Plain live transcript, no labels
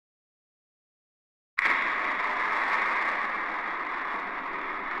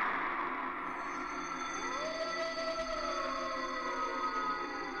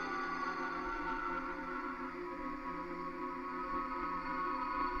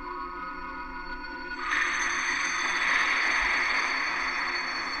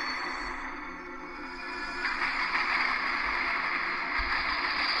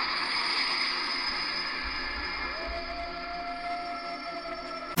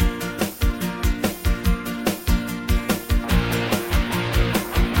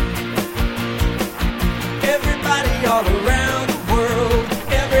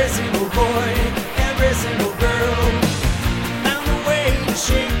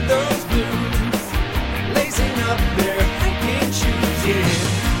those blues, lacing up their hiking shoes, yeah,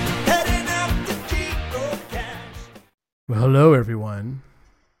 heading up to geocache. Well, hello, everyone.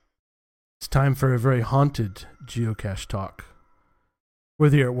 It's time for a very haunted geocache talk.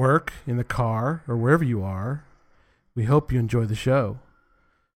 Whether you're at work, in the car, or wherever you are, we hope you enjoy the show.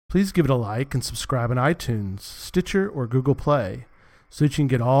 Please give it a like and subscribe on iTunes, Stitcher, or Google Play so that you can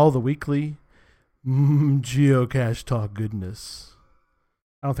get all the weekly geocache talk goodness.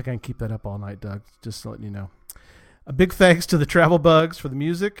 I don't think I can keep that up all night, Doug. Just letting you know. A big thanks to the Travel Bugs for the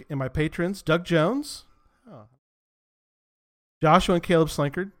music and my patrons, Doug Jones, Joshua and Caleb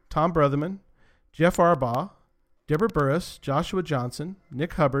Slinkard, Tom Brotherman, Jeff Arbaugh, Deborah Burris, Joshua Johnson,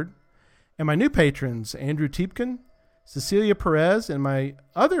 Nick Hubbard, and my new patrons, Andrew Tiepkin, Cecilia Perez, and my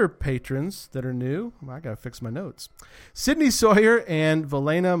other patrons that are new. I got to fix my notes. Sydney Sawyer and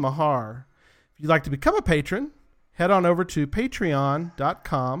Valena Mahar. If you'd like to become a patron, head on over to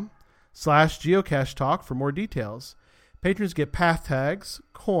patreon.com/geocache talk for more details. Patrons get path tags,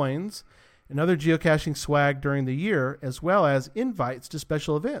 coins, and other geocaching swag during the year, as well as invites to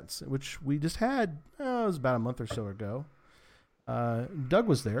special events, which we just had, it was about a month or so ago. Doug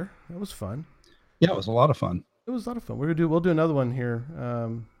was there. It was fun. Yeah, it was a lot of fun. It was a lot of fun. We'll do another one here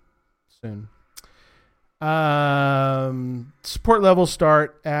soon. Support levels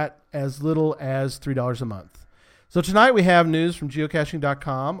start at as little as $3 a month. So tonight we have news from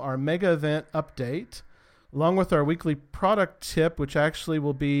geocaching.com, our mega event update, along with our weekly product tip, which actually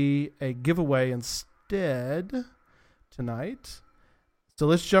will be a giveaway instead tonight. So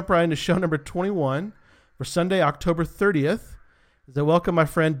let's jump right into show number 21 for Sunday, October 30th. As I welcome my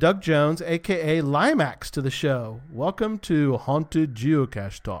friend Doug Jones, a.k.a. Limax, to the show. Welcome to Haunted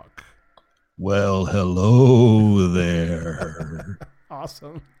Geocache Talk. Well, hello there.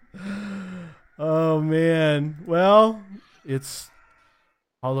 Awesome. Oh, man. Well, it's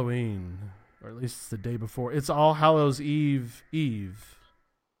Halloween. Or at least it's the day before. It's All Hallows Eve.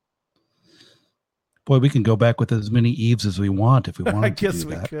 Boy, we can go back with as many Eves as we want if we want. I guess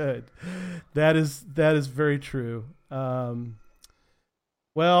we could. That is very true.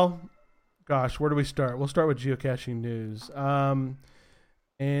 Well, gosh, where do we start? We'll start with geocaching news. And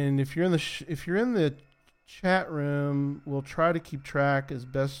if you're in the chat room, we'll try to keep track as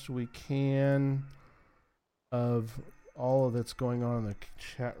best we can of all of that's going on in the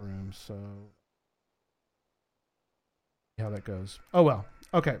chat room, so see how that goes. Oh well,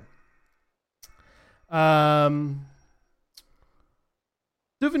 okay.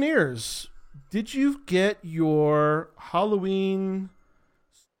 Souvenirs. Did you get your Halloween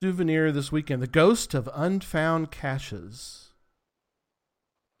souvenir this weekend? The Ghost of Unfound Caches.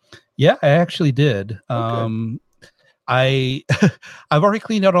 Yeah, I actually did. Okay. I've already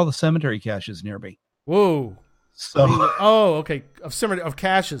cleaned out all the cemetery caches near me. Whoa. So, Okay. Of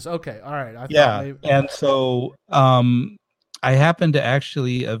caches. Okay. All right. And so I happened to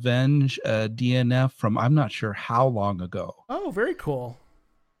actually avenge a DNF from I'm not sure how long ago. Oh, very cool.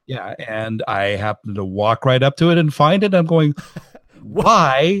 Yeah, and I happened to walk right up to it and find it. I'm going,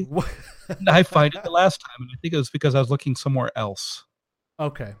 why? didn't I find it the last time? And I think it was because I was looking somewhere else.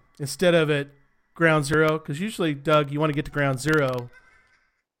 Okay. Instead of at ground zero, because usually, Doug, you want to get to ground zero.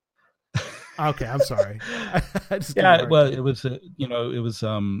 Okay, I'm sorry. Yeah, well, it was, my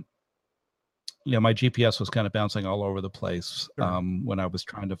GPS was kind of bouncing all over the place when I was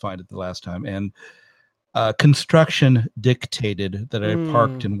trying to find it the last time. And construction dictated that I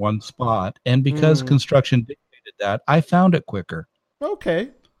parked in one spot. And because construction dictated that, I found it quicker.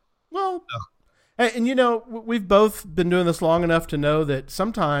 Okay. Well, and we've both been doing this long enough to know that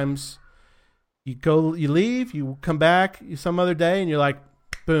sometimes you leave, you come back some other day, and you're like,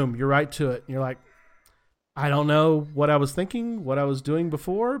 boom, you're right to it. And you're like, I don't know what I was thinking, what I was doing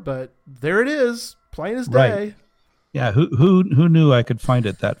before, but there it is, plain as day. Right. Yeah, who knew I could find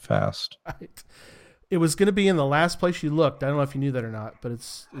it that fast? Right. It was going to be in the last place you looked. I don't know if you knew that or not, but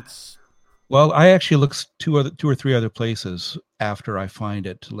it's. Well, I actually looked two or three other places after I find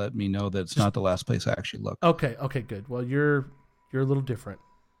it to let me know that it's not the last place I actually looked. Okay, good. Well, you're a little different.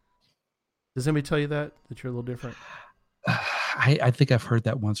 Does anybody tell you that you're a little different? I think I've heard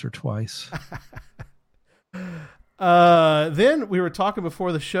that once or twice. Then we were talking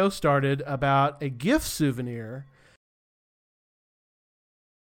before the show started about a gift souvenir.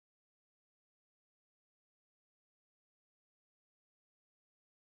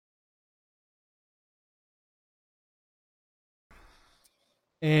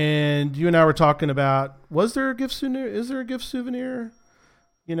 And you and I were talking about, was there a gift souvenir? Is there a gift souvenir?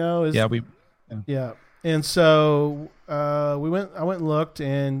 Yeah. And so I went and looked,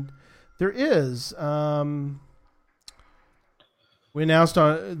 and there is. They announced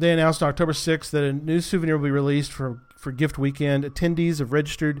on October 6th that a new souvenir will be released for Gift Weekend. Attendees of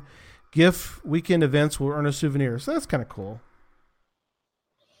registered Gift Weekend events will earn a souvenir. So that's kind of cool.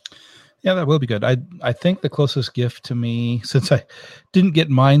 Yeah, that will be good. I think the closest gift to me, since I didn't get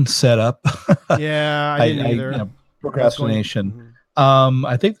mine set up. Yeah, I didn't either. Procrastination.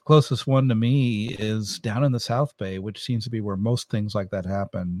 I think the closest one to me is down in the South Bay, which seems to be where most things like that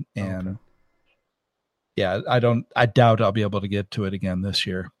happen. And yeah, I doubt I'll be able to get to it again this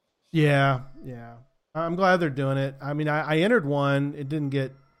year. Yeah. I'm glad they're doing it. I mean, I entered one. It didn't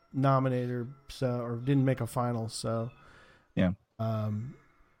get nominated or didn't make a final. So yeah.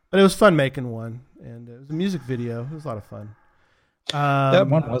 But it was fun making one, and it was a music video. It was a lot of fun. That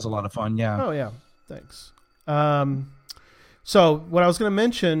one was a lot of fun, yeah. Oh, yeah. Thanks. So what I was going to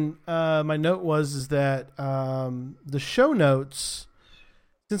mention, my note is that the show notes,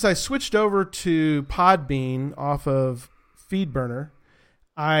 since I switched over to Podbean off of FeedBurner,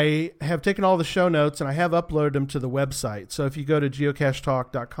 I have taken all the show notes and I have uploaded them to the website. So if you go to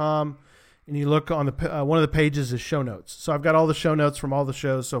geocachetalk.com, and you look on the one of the pages is show notes. So I've got all the show notes from all the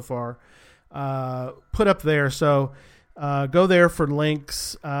shows so far put up there. So go there for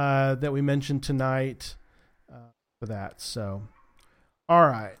links that we mentioned tonight for that. So, all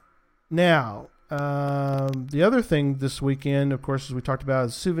right. Now, the other thing this weekend, of course, as we talked about,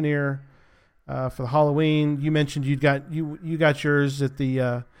 is souvenir for the Halloween. You mentioned you got yours at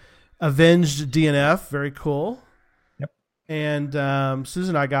the Avenged DNF. Very cool. Yep. And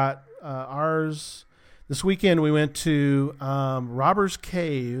Susan and I got ours this weekend. We went to Robbers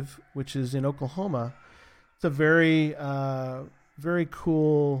Cave, which is in Oklahoma. It's a very very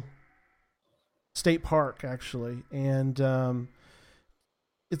cool state park, actually, and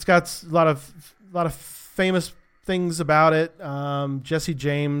it's got a lot of famous things about it. Jesse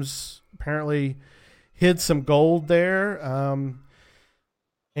James apparently hid some gold there,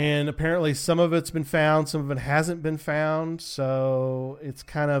 and apparently some of it's been found, some of it hasn't been found. So it's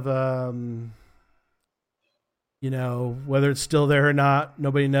kind of, whether it's still there or not,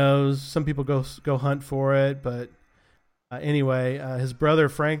 nobody knows. Some people go hunt for it, but anyway, his brother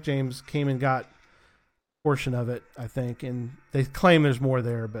Frank James came and got a portion of it, I think, and they claim there's more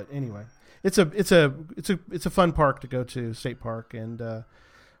there. But anyway, it's a fun park to go to, state park, and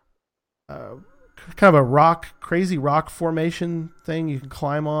kind of a crazy rock formation thing you can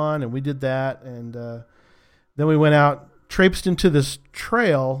climb on, and we did that, and then we went out, traipsed into this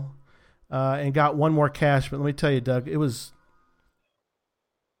trail, and got one more cache. But let me tell you, Doug, it wasn't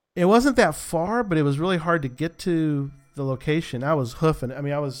that far, but it was really hard to get to the location. I was hoofing. I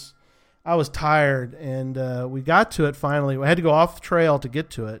mean, I was tired, and we got to it finally. We had to go off the trail to get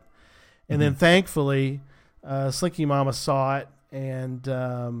to it, and then thankfully, Slinky Mama saw it, and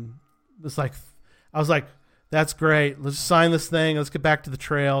I was like, that's great. Let's sign this thing. Let's get back to the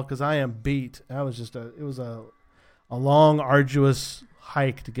trail because I am beat. It was a long, arduous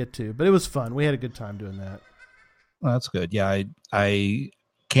hike to get to, but it was fun. We had a good time doing that. Well, that's good. Yeah, I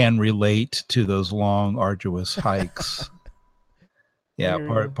can relate to those long, arduous hikes.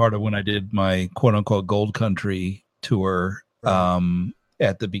 Yeah, part of when I did my quote unquote Gold Country tour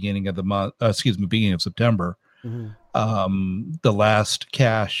at the beginning of the month, beginning of September. Mm-hmm. The last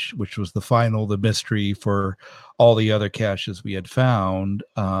cache, which was the mystery for all the other caches we had found,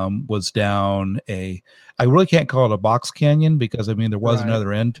 was down I really can't call it a box canyon because there was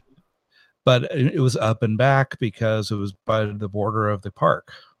another end, but it was up and back because it was by the border of the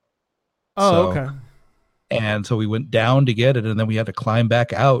park. Oh, okay. And so we went down to get it, and then we had to climb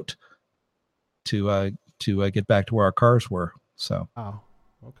back out to get back to where our cars were. So. Oh,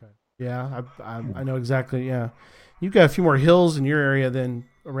 okay. Yeah, I know exactly. Yeah, you've got a few more hills in your area than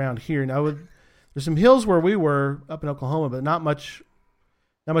around here. Now, there's some hills where we were up in Oklahoma, but not much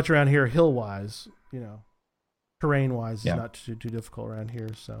around here hill wise. Terrain wise is not too difficult around here.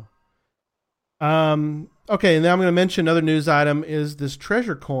 So, okay, and now I'm going to mention another news item is this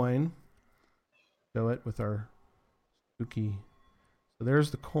treasure coin. Show it with our spooky. So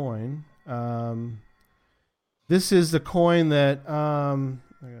there's the coin. This is the coin that.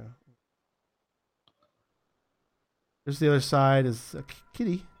 There's the other side is a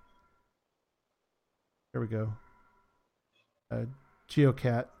kitty. There we go.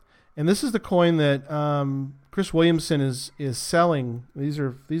 Geocat. And this is the coin that Chris Williamson is selling. These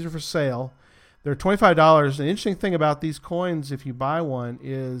are for sale. They're $25. The interesting thing about these coins, if you buy one,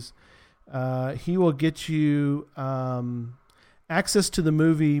 is he will get you access to the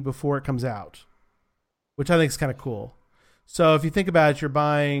movie before it comes out, which I think is kind of cool. So if you think about it, you're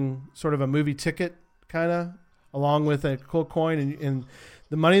buying sort of a movie ticket, kind of, along with a cool coin, and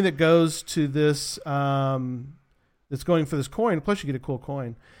the money that goes to this that's going for this coin. Plus, you get a cool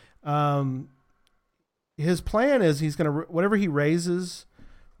coin. His plan is he's going to whatever he raises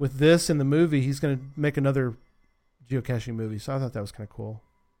with this in the movie, he's going to make another geocaching movie. So I thought that was kind of cool.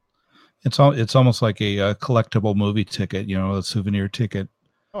 It's almost like a collectible movie ticket, a souvenir ticket.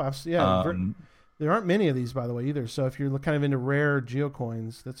 Oh, absolutely. Yeah. There aren't many of these, by the way, either. So if you're kind of into rare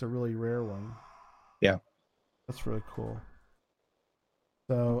geocoins, that's a really rare one. Yeah. That's really cool.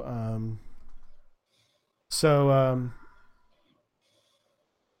 So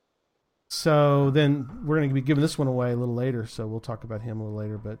then we're going to be giving this one away a little later. So we'll talk about him a little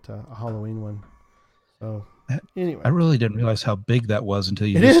later, but a Halloween one. So anyway. I really didn't realize how big that was until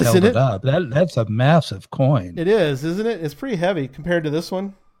you just held it up. That's a massive coin. It is, isn't it? It's pretty heavy compared to this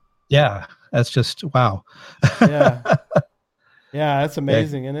one. Yeah. That's just, wow. Yeah. Yeah. That's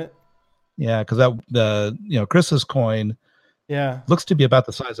amazing, isn't it? Yeah. Cause Chris's coin looks to be about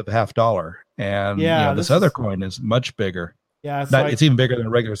the size of $50. And this other coin is much bigger. Yeah. It's even bigger than a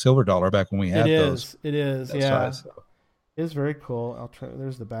regular silver dollar back when we had those. It is. Yeah. Size, so. It is very cool. I'll try.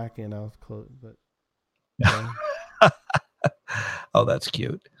 There's the back end. I'll close, but. Oh, that's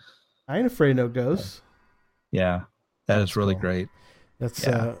cute. I ain't afraid of no ghosts. Yeah. That's really cool. Great. That's,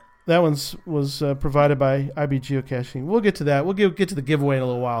 that was provided by IB Geocaching. We'll get to that. We'll get to the giveaway in a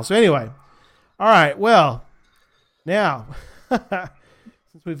little while. So anyway, all right. Well, now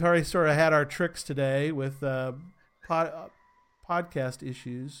since we've already sort of had our tricks today with podcast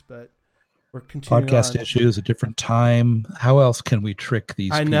issues, but we're continuing. Podcast issues, a different time. How else can we trick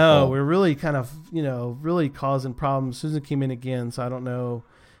these? I know we're really kind of really causing problems. Susan came in again, so I don't know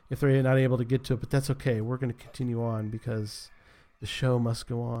if they're not able to get to it, but that's okay. We're going to continue on because the show must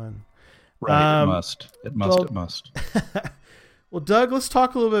go on. Right, it must. Well, Doug, let's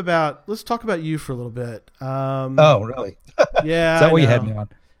talk about you for a little bit. Oh, really? Yeah. Is that what you had me on?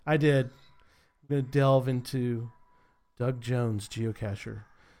 I did. I'm going to delve into Doug Jones, geocacher.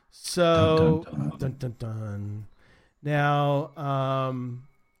 So, dun, dun, dun. Now,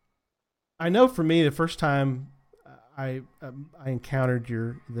 I know for me, the first time I encountered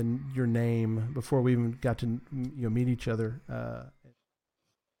your name before we even got to meet each other,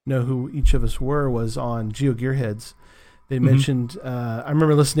 know who each of us were, was on Geo Gearheads. They mentioned, I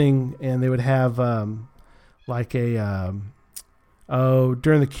remember listening, and they would have during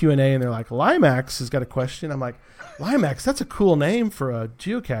the Q&A, and they're like, Limax has got a question. I'm like, Limax, that's a cool name for a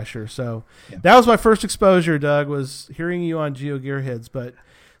geocacher. So that was my first exposure, Doug, was hearing you on Geo Gearheads. But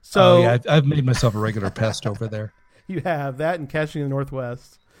I've made myself a regular pest over there. You have that and Caching in the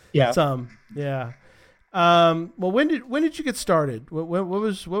Northwest. Yeah. Yeah. Well, when did you get started? What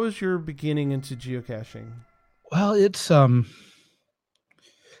was your beginning into geocaching? Well, it's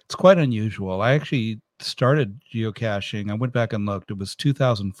quite unusual. I actually started geocaching. I went back and looked. It was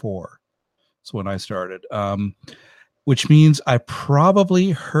 2004. That's when I started. Which means I probably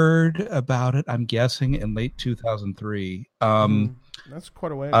heard about it, I'm guessing, in late 2003. That's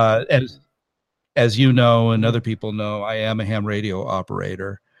quite a way. As you know, and other people know, I am a ham radio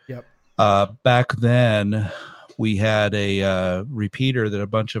operator. Yep. Back then, we had a repeater that a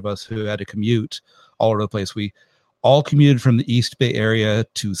bunch of us who had to commute all over the place. We all commuted from the East Bay area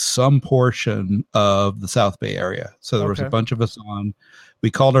to some portion of the South Bay area. So there was a bunch of us on.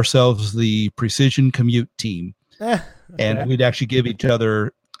 We called ourselves the Precision Commute Team. And we'd actually give each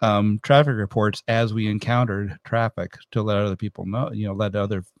other traffic reports as we encountered traffic to let other people know, let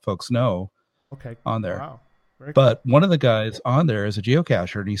other folks know on there. Wow. But one of the guys on there is a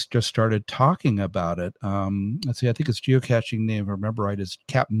geocacher, and he's just started talking about it. Let's see, I think his geocaching name, if I remember right, is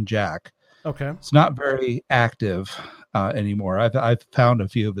Captain Jack. Okay. It's not very active anymore. I've found a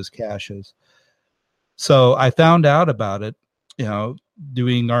few of his caches. So I found out about it,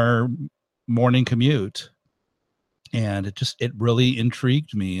 doing our morning commute. And it really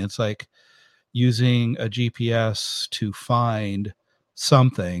intrigued me. It's like using a GPS to find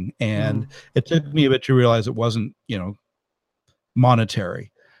something. And it took me a bit to realize it wasn't,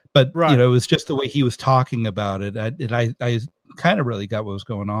 monetary. But, it was just the way he was talking about it. I kind of really got what was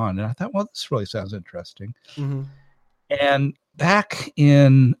going on. And I thought, well, this really sounds interesting. Mm-hmm. And back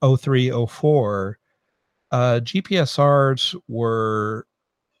in 03, 04, GPSRs were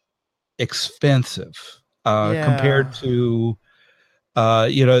expensive compared to, a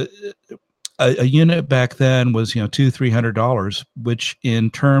unit back then was, $200-$300, which in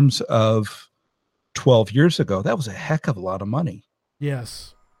terms of 12 years ago, that was a heck of a lot of money.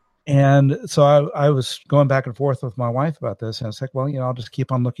 Yes. And so I was going back and forth with my wife about this, and I was like, well, I'll just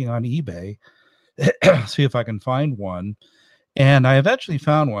keep on looking on eBay, see if I can find one. And I eventually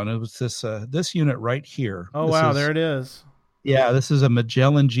found one. It was this unit right here. Oh, wow, there it is. Yeah, this is a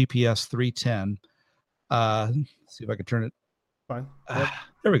Magellan GPS 310. see if I can turn it. Fine. Yep.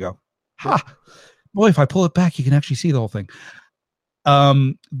 There we go. Ha! Boy, if I pull it back, you can actually see the whole thing.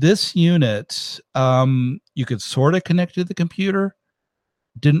 This unit, you could sort of connect to the computer.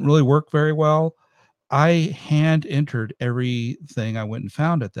 Didn't really work very well. I hand entered everything I went and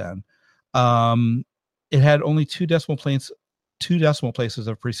found it then. It had only two decimal places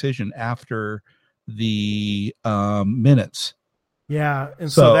of precision after the minutes. Yeah, and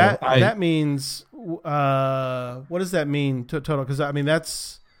so that means what does that mean total? Because I mean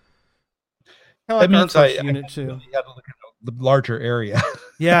that's kind of like our first unit too. Really had to look at the larger area.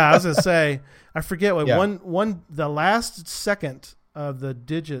 Yeah, I was gonna say I forget what Yeah. the last second of the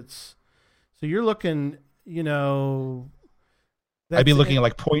digits. So you're looking, I'd be looking at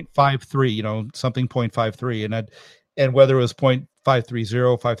like 0.53, something 0.53, and whether it was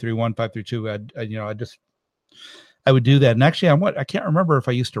 0.530, 531, 532, I would do that. And actually, I can't remember if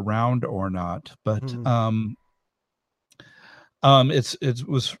I used to round or not, but it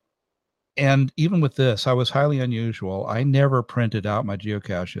was, and even with this, I was highly unusual. I never printed out my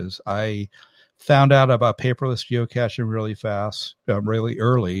geocaches. I found out about paperless geocaching really fast, really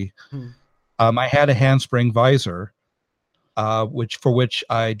early. I had a handspring visor, for which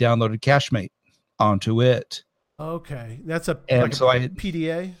I downloaded CacheMate onto it. Okay, that's a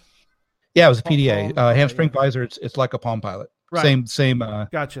PDA. Yeah, it was a PDA. Handspring visor. It's like a Palm Pilot. Right. Same.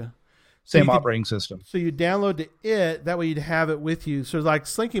 Gotcha. Same operating system. So you download it. That way you'd have it with you. So like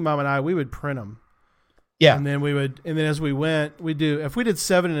Slinky Mom and I, we would print them. Yeah. And then as we went, if we did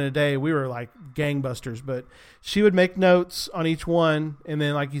 7 in a day, we were like gangbusters. But she would make notes on each one, and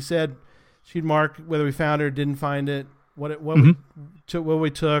then like you said, she'd mark whether we found it or didn't find it, what we took,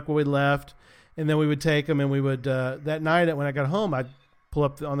 what we left, and then we would take them, and we would that night when I got home, I'd pull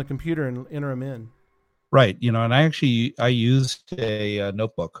up on the computer and enter them in. Right, and I used a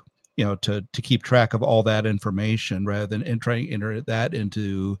notebook, to keep track of all that information rather than trying to enter that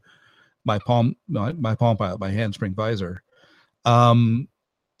into my Palm Pilot, my handspring visor, and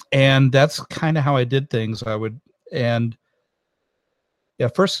that's kind of how I did things.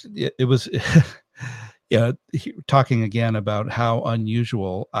 First it was, talking again about how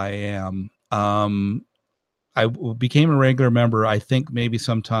unusual I am. I became a regular member, I think maybe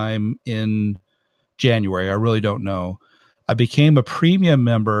sometime in January. I really don't know. I became a premium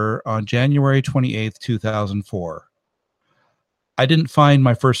member on January 28th, 2004. I didn't find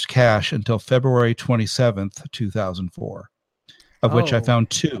my first cache until February 27th, 2004, of which I found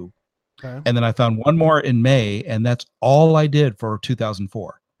 2. Okay. And then I found one more in May, and that's all I did for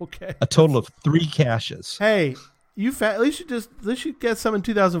 2004. Okay. A total of 3 caches. Hey, at least you get some in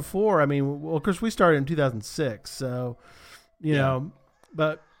 2004. I mean, well, of course we started in 2006, so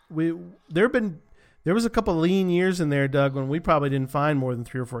but there was a couple of lean years in there, Doug, when we probably didn't find more than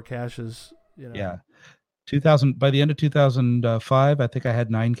 3 or 4 caches. Yeah. 2000, by the end of 2005, I think I had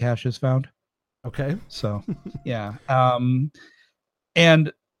 9 caches found. Okay. So, yeah.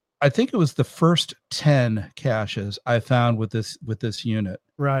 And I think it was the first 10 caches I found with this unit.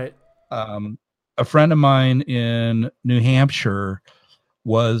 Right. A friend of mine in New Hampshire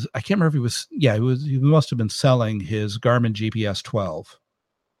I can't remember if he must have been selling his Garmin GPS 12.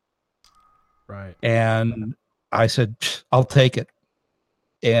 Right. And I said, I'll take it.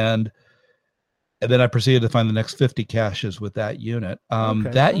 And then I proceeded to find the next 50 caches with that unit.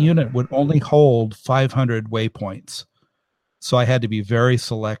 That unit would only hold 500 waypoints. So I had to be very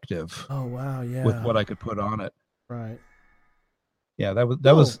selective. Oh, wow. Yeah. With what I could put on it. Right. Yeah,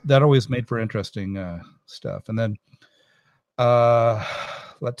 that always made for interesting stuff. And then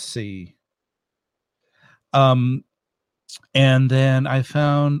let's see. And then I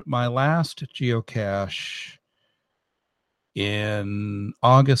found my last geocache in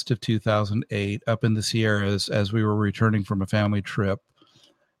August of 2008 up in the Sierras as we were returning from a family trip,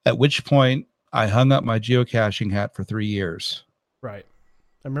 at which point I hung up my geocaching hat for 3 years. Right.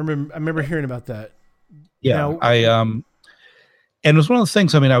 I remember hearing about that. Yeah. And it was one of those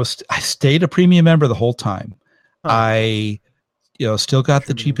things. I mean, I stayed a premium member the whole time. Huh. I, still got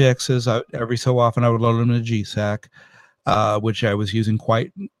the GPXs. Every so often I would load them in a GSAC, which I was using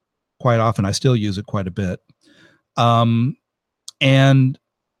quite often. I still use it quite a bit. And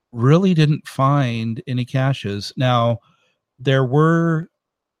really didn't find any caches. Now, there were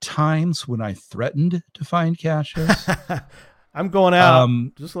times when I threatened to find caches. I'm going out.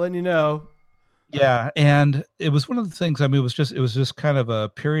 Just letting you know. Yeah, and it was one of the things. I mean, it was just kind of a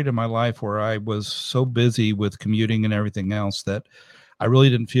period in my life where I was so busy with commuting and everything else that I really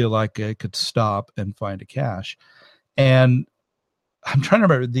didn't feel like I could stop and find a cache. And I'm trying to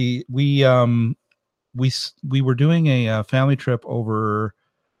remember we were doing a family trip over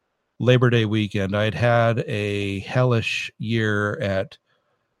Labor Day weekend. I'd had a hellish year at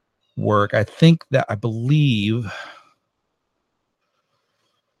work. I think that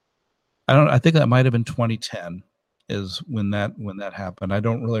might have been 2010 is when that happened. I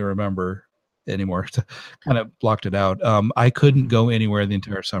don't really remember anymore. Kind of blocked it out. I couldn't go anywhere the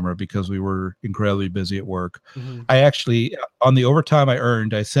entire summer because we were incredibly busy at work. Mm-hmm. I actually, on the overtime I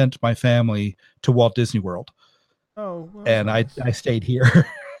earned, I sent my family to Walt Disney World. Oh, well, and nice. I stayed here.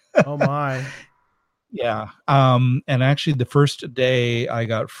 Oh my. Yeah. And actually the first day I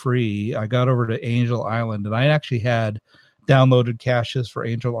got free, I got over to Angel Island, and I actually had downloaded caches for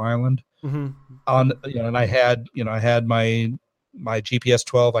Angel Island. Mm-hmm. And I had my GPS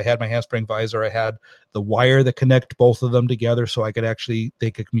 12, I had my handspring visor, I had the wire that connect both of them together so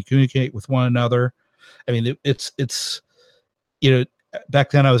they could communicate with one another. I mean, it's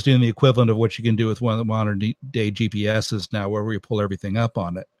back then I was doing the equivalent of what you can do with one of the modern day GPSs now, where we pull everything up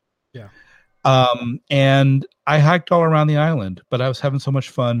on it. Yeah. And I hiked all around the island, but I was having so much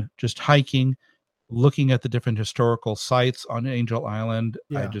fun just hiking, looking at the different historical sites on Angel Island.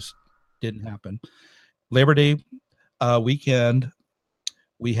 Yeah. I just didn't happen. Labor Day weekend,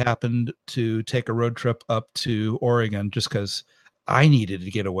 we happened to take a road trip up to Oregon just because I needed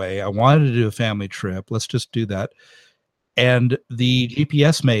to get away. I wanted to do a family trip. Let's just do that. And the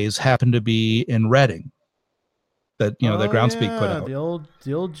GPS maze happened to be in Redding that, that Groundspeak put out. The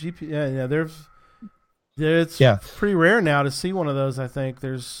old GPS. Yeah. It's pretty rare now to see one of those. I think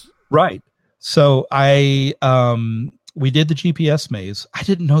there's right. So we did the GPS maze. I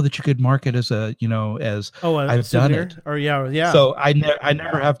didn't know that you could mark it as I've done it. Or yeah. So I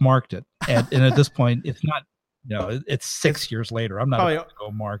never have marked it. And at this point, it's not, it's 6 years later. I'm not going to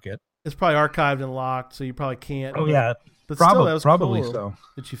go mark it. It's probably archived and locked, so you probably can't. Oh yeah. But probably, still, that was probably cool so.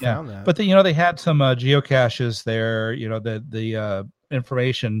 That you found that. But they had some geocaches there. The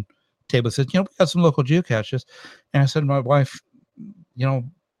information table said, we got some local geocaches. And I said to my wife,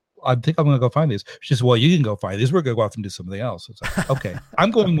 I think I'm going to go find these. She says, well, you can go find these. We're going to go off and do something else. It's like, okay,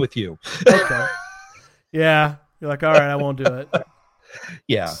 I'm going with you. Okay. Yeah. You're like, all right, I won't do it.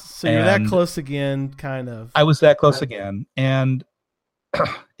 Yeah. So you're that close again, kind of. I was that close again. And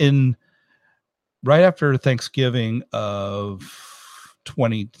right after Thanksgiving of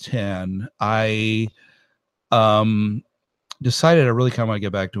 2010, I decided I really kind of want to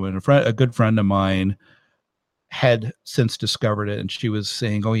get back to it. A good friend of mine had since discovered it, and she was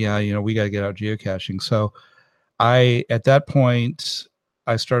saying, oh yeah, we got to get out geocaching. So at that point,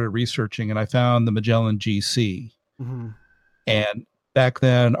 I started researching, and I found the Magellan GC. Mm-hmm. And back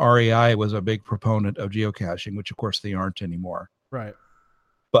then, REI was a big proponent of geocaching, which of course they aren't anymore. Right.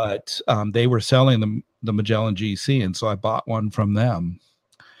 But they were selling the Magellan GC, and so I bought one from them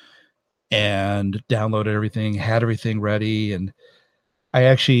and downloaded everything, had everything ready, and I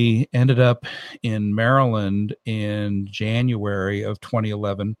actually ended up in Maryland in January of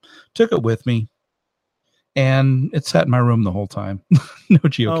 2011, took it with me, and it sat in my room the whole time. No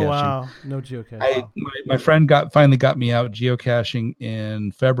geocaching. Oh, wow. No geocaching. My friend finally got me out geocaching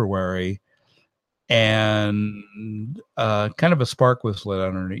in February, and kind of a spark was lit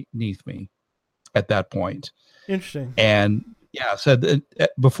underneath me at that point. Interesting. And yeah, so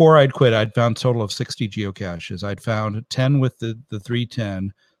before I'd quit, I'd found a total of 60 geocaches. I'd found 10 with the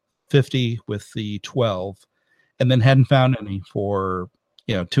 310, 50 with the 12, and then hadn't found any for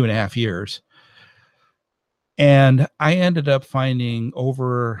 2.5 years. And I ended up finding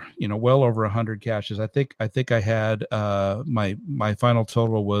well over 100 caches. I think I had my final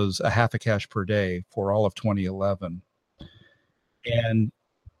total was a half a cache per day for all of 2011, and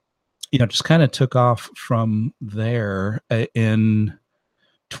just kind of took off from there. In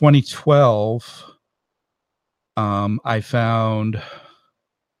 2012, I found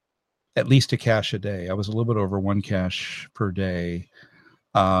at least a cache a day. I was a little bit over one cache per day.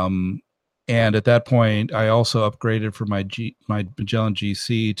 And at that point, I also upgraded from my Magellan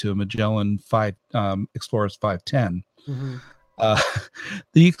GC to a Magellan Explorers 510. Mm-hmm.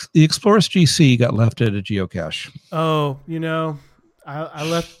 The Explorers GC got left at a geocache. Oh, I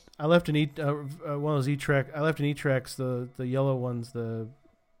left an one of those E-Trek. I left an E-Trex, the yellow ones, the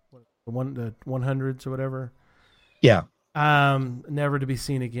 100s or whatever. Yeah. Never to be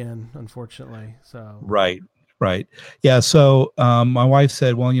seen again, unfortunately. So right. Yeah. So my wife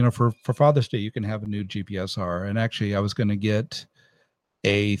said, well, for Father's Day, you can have a new GPSR. And actually, I was going to get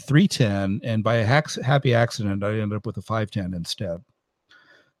a 310, and by a happy accident, I ended up with a 510 instead.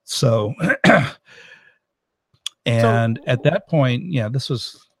 So, at that point, this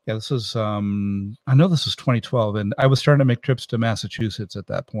was I know this was 2012, and I was starting to make trips to Massachusetts at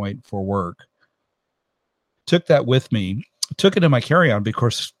that point for work. Took that with me. took it in my carry-on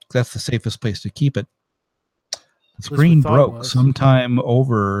because that's the safest place to keep it. The we screen thought it broke was. sometime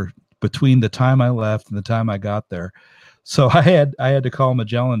over between the time I left and the time I got there. So I had to call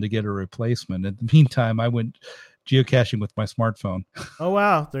Magellan to get a replacement. In the meantime, I went geocaching with my smartphone. Oh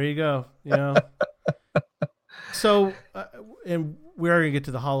wow, there you go. So, and we are going to get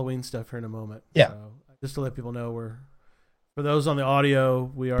to the Halloween stuff here in a moment. Yeah. So, just to let people know, for those on the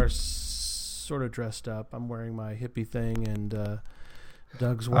audio, we are sort of dressed up. I'm wearing my hippie thing, and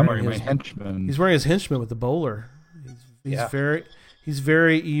Doug's wearing, I'm wearing my henchman. He's wearing his henchman with the bowler. He's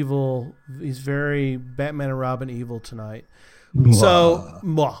very evil. He's very Batman and Robin evil tonight. So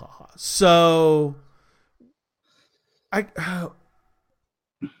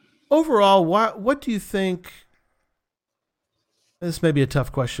overall, what do you think? This may be a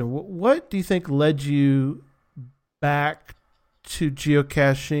tough question. What do you think led you back to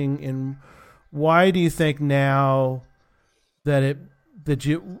geocaching, and why do you think now what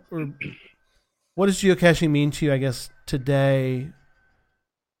does geocaching mean to you, I guess, today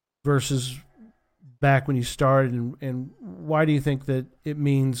versus back when you started, and why do you think that it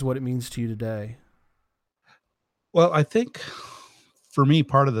means what it means to you today? Well, I think for me,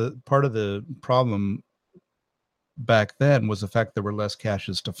 part of the problem back then was the fact there were less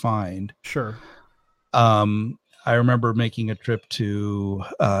caches to find. Sure. I remember making a trip to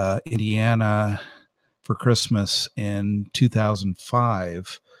Indiana for Christmas in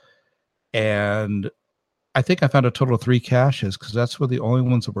 2005, and I think I found a total of 3 caches because that's were the only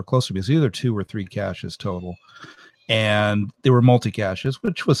ones that were close to me. It's either 2 or 3 caches total, and they were multi caches,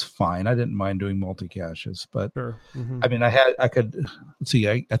 which was fine. I didn't mind doing multi caches, but Sure. Mm-hmm. I mean, I could see.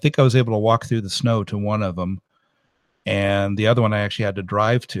 I think I was able to walk through the snow to one of them, and the other one I actually had to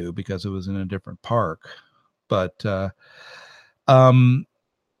drive to because it was in a different park. But and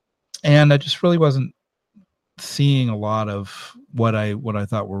I just really wasn't seeing a lot of what I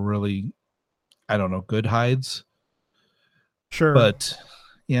thought were really, I don't know, good hides. Sure. But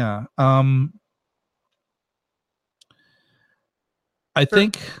yeah, I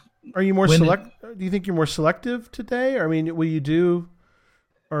think. Are you more do you think you're more selective today? I mean, will you do,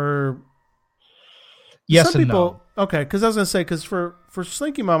 or yes some and people? No. Okay, because I was gonna say, because for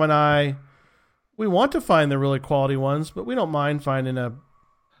Slinky Mom and I, we want to find the really quality ones, but we don't mind finding a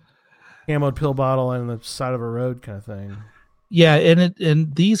camoed pill bottle on the side of a road kind of thing. Yeah,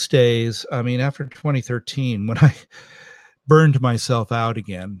 and these days, I mean, after 2013, when I burned myself out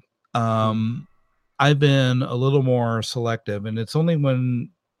again, I've been a little more selective, and it's only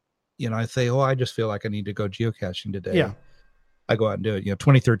when, I say, oh, I just feel like I need to go geocaching today. Yeah. I go out and do it.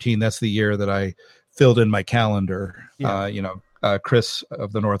 2013, that's the year that I filled in my calendar. Yeah. Chris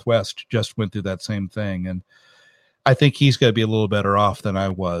of the Northwest just went through that same thing, and I think he's going to be a little better off than I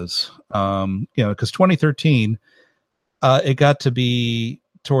was. Because 2013, it got to be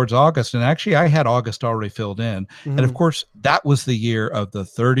towards August, and actually I had August already filled in. Mm-hmm. And of course, that was the year of the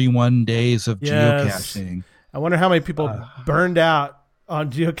 31 days of geocaching. I wonder how many people burned out on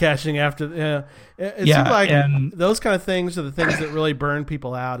geocaching after. It seems like those kind of things are the things that really burn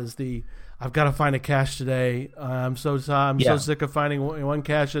people out. Is I've got to find a cache today. I'm so sick of finding one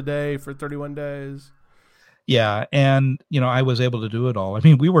cache a day for 31 days. Yeah, and I was able to do it all. I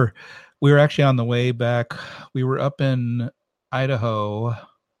mean, we were actually on the way back. We were up in Idaho.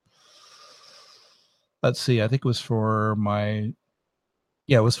 Let's see. I think it was for my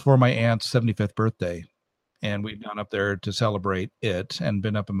aunt's 75th birthday, and we'd gone up there to celebrate it, and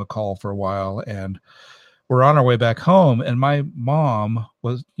been up in McCall for a while, and we're on our way back home. And my mom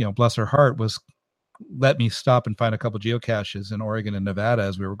was, bless her heart, was let me stop and find a couple geocaches in Oregon and Nevada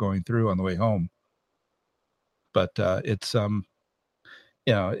as we were going through on the way home. But it's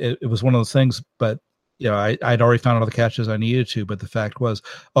it was one of those things. But I'd already found all the caches I needed to. But the fact was,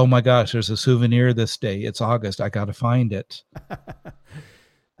 oh my gosh, there's a souvenir this day. It's August. I got to find it.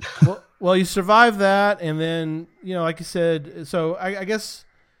 Well, you survived that, and then like you said. So I guess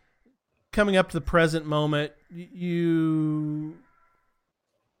coming up to the present moment, would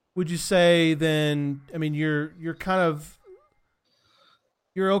you say then? I mean, you're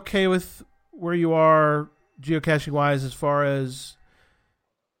okay with where you are geocaching wise, as far as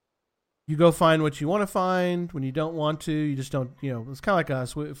you go find what you want to find. When you don't want to, you just don't. It's kind of like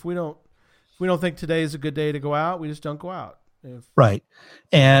us. If we don't think today is a good day to go out, we just don't go out. Right.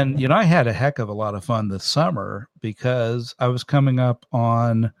 And I had a heck of a lot of fun this summer because I was coming up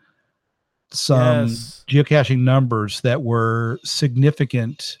on some geocaching numbers that were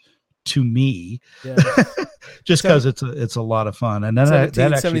significant to me. Yes. Just because it's a lot of fun. And then that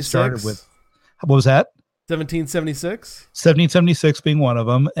actually started with, what was that? 1776? 1776 being one of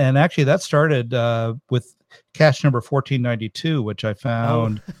them. And actually that started with cache number 1492, which I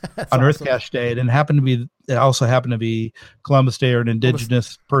found that's on Earth awesome. Cache Day. It also happened to be Columbus Day or an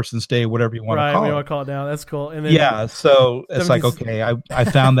Indigenous Person's Day, whatever you want to Right, call we it. want to call it now. That's cool. And then Yeah, so it's like, 17 okay, I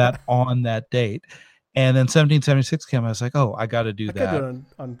found that on that date. And then 1776 came. I was like, oh, I got to do I could that. do it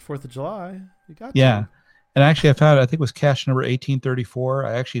on 4th of July. You got Yeah. to. And actually, I think it was cache number 1834.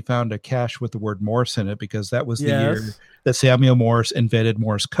 I actually found a cache with the word Morse in it because that was the year Yes. that Samuel Morse invented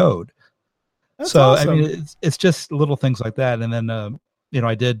Morse code. That's So, awesome. I mean, it's just little things like that. And then,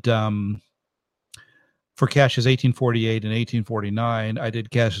 I did, for caches 1848 and 1849, I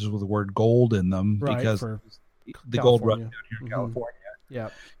did caches with the word gold in them Right, because for the gold rush California. down here in Mhm. California. Yeah.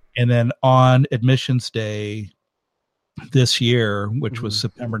 And then on Admissions Day this year, which was Mhm.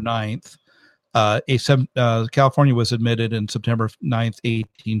 September 9th, California was admitted in September 9th,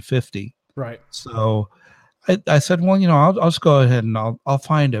 1850. Right. So I said, well, I'll just go ahead and I'll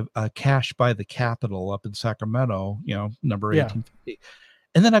find a cache by the Capitol up in Sacramento, number Yeah. 1850.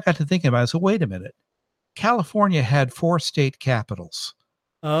 And then I got to thinking about it. So wait a minute. California had 4 state capitals.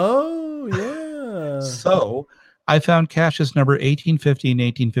 Oh, yeah. So I found caches number 1850 and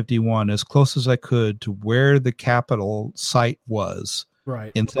 1851 as close as I could to where the Capitol site was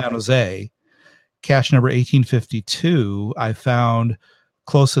Right. in San Jose. Cache number 1852, I found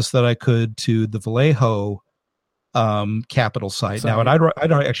closest that I could to the Vallejo Capitol site. Now, and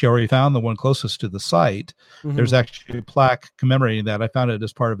I'd actually already found the one closest to the site. Mhm. There's actually a plaque commemorating that. I found it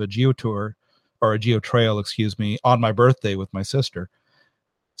as part of a geotour or a geotrail, excuse me, on my birthday with my sister.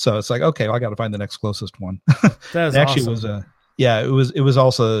 So it's like, okay, well, I got to find the next closest one. That is It actually awesome. it was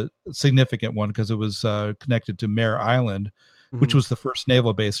also a significant one because it was connected to Mare Island, which Mhm. was the first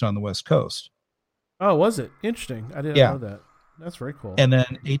naval base on the West Coast. Oh, was it? Interesting. I didn't Yeah. know that. That's very cool. And then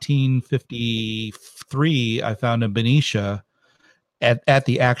 1853, I found in Benicia at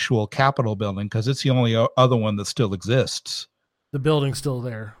the actual Capitol building because it's the only other one that still exists. The building's still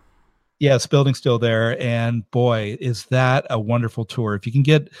there. Yes, building's still there, and boy, is that a wonderful tour! If you can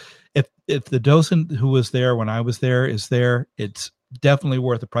get, if the docent who was there when I was there is there, it's definitely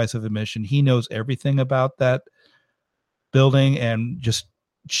worth the price of admission. He knows everything about that building, and just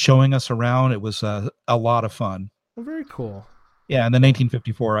showing us around, it was a lot of fun. Oh, very cool. Yeah, and then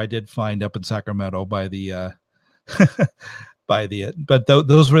 1854, I did find up in Sacramento by the, but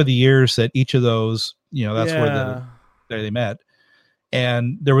those were the years that each of those, that's where they met.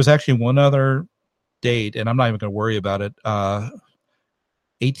 And there was actually one other date, and I'm not even going to worry about it. I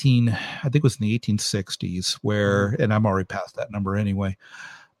think it was in the 1860s where, and I'm already past that number anyway,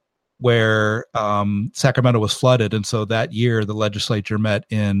 where Sacramento was flooded. And so that year the legislature met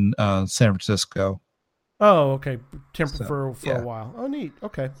in San Francisco. Oh, okay. For yeah. a while. Oh, neat.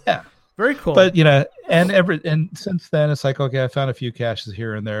 Okay. Yeah. Very cool. But, and since then it's like, okay, I found a few caches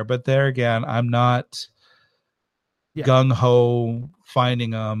here and there, but there again, I'm not gung ho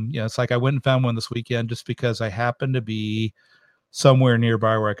finding them. It's like I went and found one this weekend just because I happened to be somewhere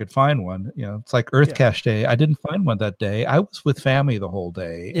nearby where I could find one. It's like Earth Cache Day. I didn't find one that day. I was with family the whole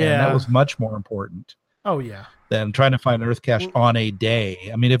day, and that was much more important. Oh yeah. Than trying to find Earth Cache on a day.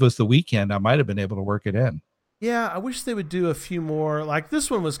 I mean, if it was the weekend, I might have been able to work it in. Yeah, I wish they would do a few more. Like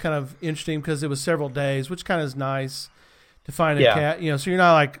this one was kind of interesting because it was several days, which kind of is nice to find a cat. So you're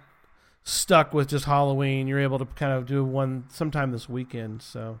not like stuck with just Halloween. You're able to kind of do one sometime this weekend.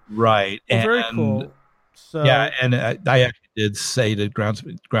 So right, well, very cool. So yeah, and I actually did say to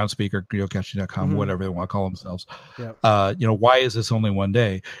Groundspeaker, geocaching.com, whatever they want to call themselves, why is this only one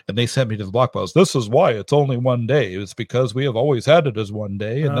day? And they sent me to the blog post. This is why it's only one day. It's because we have always had it as one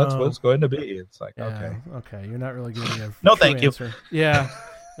day, and that's what it's going to be. It's like, okay, you're not really giving a no, true thank answer. you. Yeah,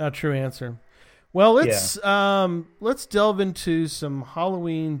 not a true answer. Well, let's delve into some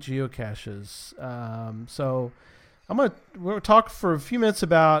Halloween geocaches. So we're gonna talk for a few minutes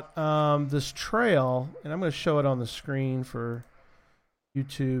about this trail, and I'm going to show it on the screen for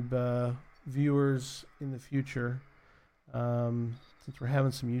YouTube viewers in the future. Since we're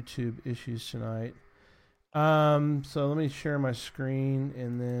having some YouTube issues tonight, so let me share my screen,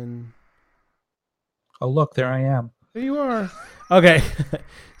 and then. Oh, look, there I am. There you are. Okay.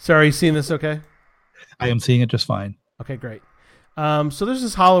 Sorry, you seeing this okay? I am seeing it just fine. Okay, great. So there's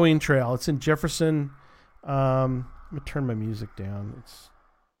this Halloween trail. It's in Jefferson. I'm going to turn my music down. It's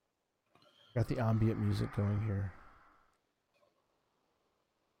got the ambient music going here.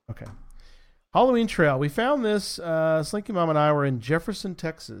 Okay. Halloween trail. We found this. Slinky Mom and I were in Jefferson,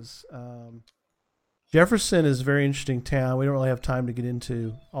 Texas. Jefferson is a very interesting town. We don't really have time to get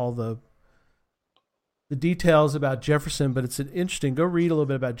into all the details about Jefferson, but it's interesting. Go read a little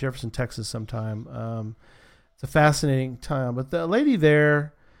bit about Jefferson, Texas sometime. It's a fascinating town. But the lady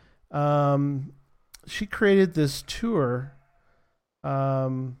there she created this tour.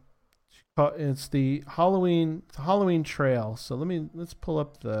 It's the Halloween Trail. So let's pull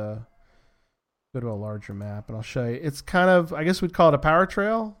up go to a larger map and I'll show you. It's kind of, I guess we'd call it a power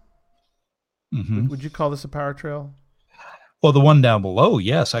trail. Mm-hmm. Would you call this a power trail? Well, the one down below,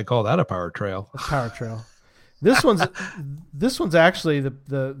 yes, I call that a power trail. A power trail. This one's actually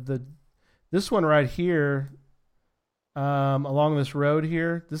this one right here, along this road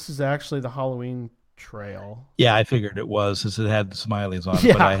here. This is actually the Halloween Trail. Yeah, I figured it was, as it had the smileys on it,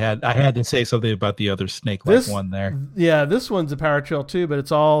 Yeah. but I had to say something about the other snake-like one there. Yeah, this one's a power trail too, but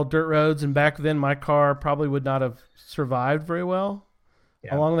it's all dirt roads. And back then, my car probably would not have survived very well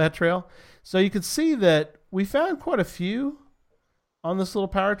along that trail. So you could see that we found quite a few on this little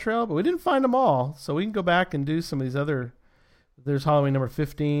power trail, but we didn't find them all. So we can go back and do some of these other. There's Halloween number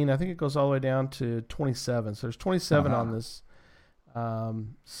 15. I think it goes all the way down to 27. So there's 27 on this.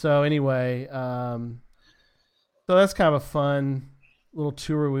 So anyway, so that's kind of a fun little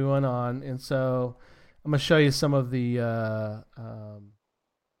tour we went on. And so I'm going to show you some of the, I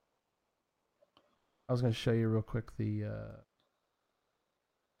was going to show you real quick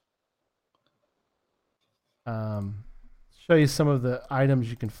show you some of the items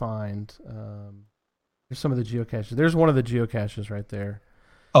you can find. There's some of the geocaches. There's one of the geocaches right there.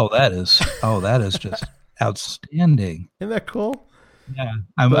 Oh, that is just outstanding. Isn't that cool? Yeah,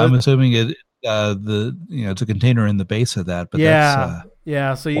 I'm assuming it's a container in the base of that. But yeah.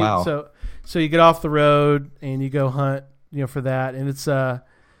 So wow. So you get off the road and you go hunt, for that. And it's for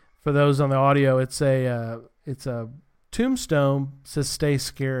those on the audio, it's a tombstone, says "Stay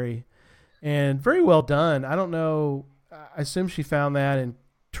Scary," and very well done. I don't know. I assume she found that and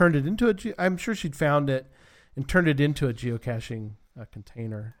turned it into I'm sure she'd found it and turned it into a geocaching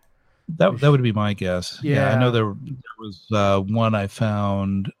container. That would be my guess. Yeah. I know there was one I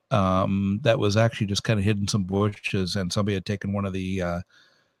found that was actually just kind of hidden some bushes, and somebody had taken one of the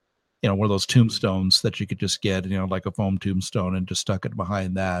one of those tombstones that you could just get, like a foam tombstone, and just stuck it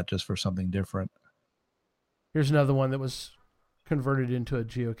behind that just for something different. Here's another one that was converted into a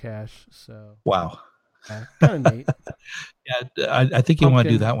geocache. So wow, kind of neat. Yeah, I think you want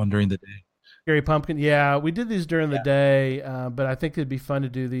to do that one during the day. Scary Pumpkin. Yeah, we did these during the day, but I think it'd be fun to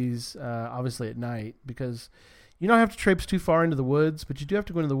do these obviously at night, because you don't have to traipse too far into the woods, but you do have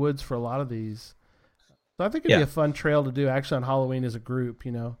to go into the woods for a lot of these. So I think it'd be a fun trail to do actually on Halloween as a group.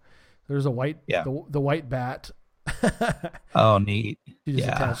 There's a white the white bat. Oh, neat. You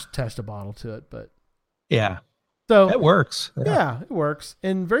just attached a bottle to it, but so it works. Yeah, it works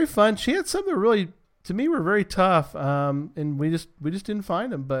and very fun. She had some that really, to me, were very tough, and we just didn't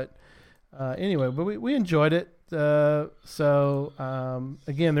find them, but. Anyway, but we enjoyed it. So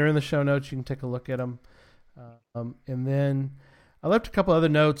again, they're in the show notes. You can take a look at them. And then I left a couple other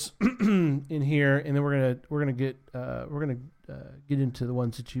notes in here, and then we're gonna get into the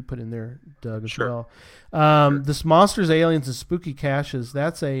ones that you put in there, Doug, as well. This Monsters, Aliens, and Spooky Caches.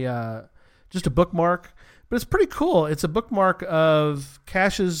 That's just a bookmark, but it's pretty cool. It's a bookmark of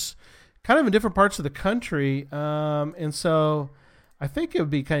caches, kind of in different parts of the country, and so. I think it would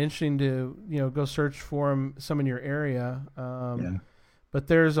be kind of interesting to go search for them, some in your area. But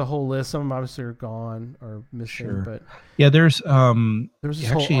there's a whole list. Some of them obviously are gone or missing. Sure. But there's this whole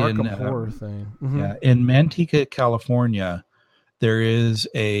Arkham horror thing. Mm-hmm. Yeah, in Manteca, California, there is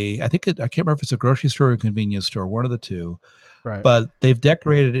I can't remember if it's a grocery store or a convenience store, one of the two. Right. But they've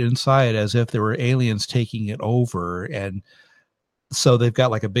decorated it inside as if there were aliens taking it over, and so they've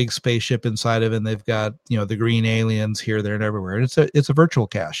got like a big spaceship inside of it, and they've got, the green aliens here, there, and everywhere. And it's a virtual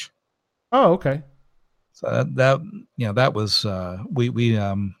cache. Oh, okay. So that was we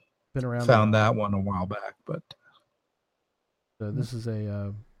been around found that one a while back, but so this is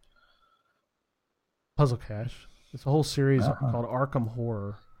a puzzle cache. It's a whole series called Arkham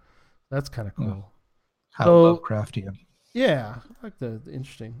Horror. That's kind of cool. How Lovecraftian. Yeah, I like the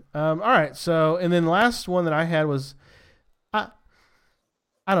interesting. All right, so and then the last one that I had was.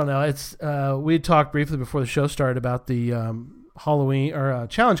 I don't know. It's we had talked briefly before the show started about the Halloween or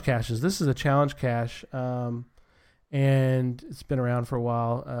challenge caches. This is a challenge cache, and it's been around for a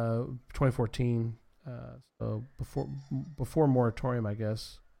while. 2014, so before moratorium, I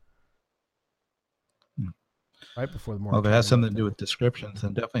guess. Right before the moratorium. Well, if it has something to do with descriptions,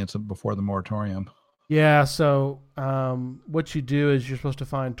 then definitely it's before the moratorium. Yeah. So what you do is you're supposed to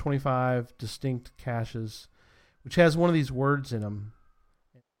find 25 distinct caches, which has one of these words in them.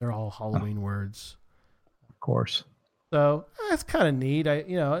 They're all Halloween words. Of course. So that's kind of neat.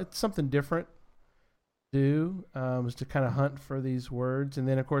 It's something different to do, is to kind of hunt for these words. And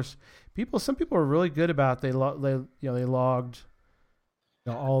then, of course, some people are really good about they logged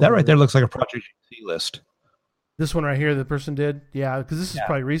All That right there looks like a Project C list. This one right here, the person did, yeah, because this is Yeah.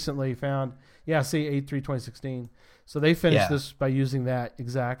 probably recently found. Yeah, see 8/3/2016. So they finished Yeah. this by using that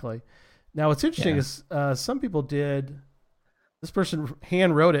exactly. Now, what's interesting is some people did. This person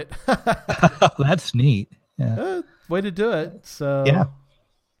hand wrote it. That's neat. Yeah. Way to do it. So Yeah.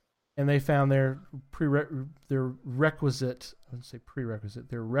 and they found their requisite. I wouldn't say prerequisite.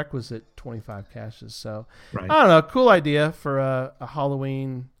 Their requisite 25 caches. So Right. I don't know. Cool idea for a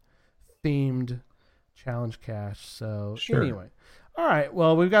Halloween themed challenge cache. So Sure. anyway, all right.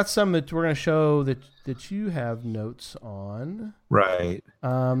 Well, we've got some that we're going to show that you have notes on. Right.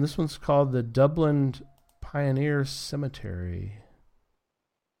 This one's called the Dublin Pioneer Cemetery.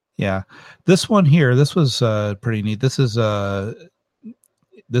 Yeah. This one here, this was pretty neat. This is a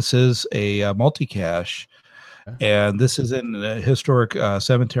multi-cache, and this is in a historic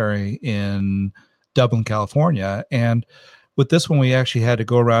cemetery in Dublin, California. And with this one, we actually had to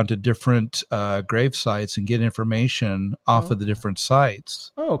go around to different grave sites and get information off of the different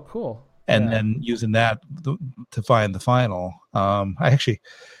sites, Oh, cool. and Yeah. then using that to find the final. I actually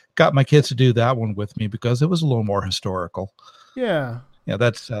got my kids to do that one with me because it was a little more historical. Yeah. Yeah,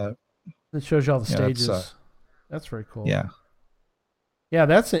 that's It shows you all the Yeah, that's, stages. That's very cool. yeah. Yeah,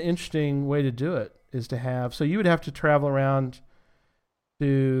 that's an interesting way to do it, is to have. So you would have to travel around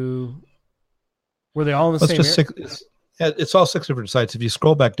to. Were they all in the Let's same just it's all 6 different sites. If you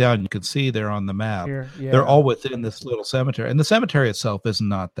scroll back down, you can see they're on the map. here? Yeah. They're all within this little cemetery, and the cemetery itself is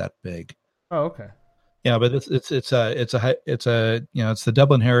not that big. Oh, okay. Yeah, but it's the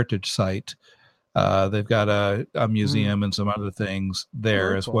Dublin Heritage Site. They've got a museum and some other things there,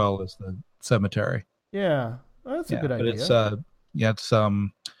 Very as cool. well as the cemetery. Yeah. Well, that's a good but idea. it's a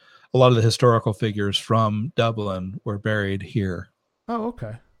lot of the historical figures from Dublin were buried here. Oh,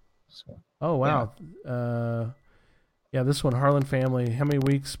 okay. So, Oh, wow. Yeah, this one, Harlan family. How many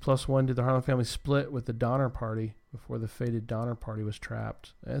weeks plus one did the Harlan family split with the Donner Party before the fated Donner Party was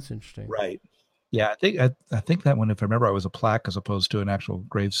trapped? That's interesting. right. Yeah, I think that one, if I remember, it was a plaque as opposed to an actual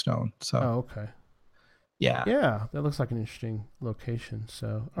gravestone. So Oh, okay. yeah, Yeah, that looks like an interesting location.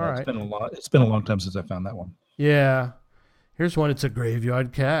 So, all right. It's been a long time since I found that one. Yeah. Here's one. It's a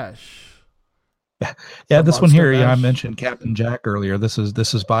graveyard cache. Yeah, this one here. Monster Yeah, I Mash. mentioned Captain Jack earlier. This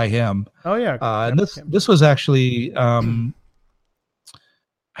is by him. Oh, yeah. And this was actually I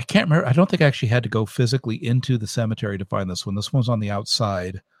can't remember. I don't think I actually had to go physically into the cemetery to find this one. This one's on the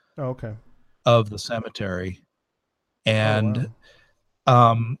outside Oh, okay. of the cemetery, Oh, and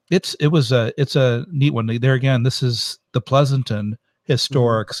wow. it's a neat one. There again, this is the Pleasanton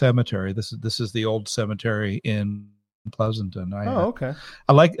Historic Cemetery. This is the old cemetery in Pleasanton. Oh, okay.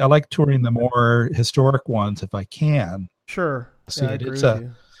 I like touring the more historic ones if I can. Sure. See Yeah, I it. agree It's with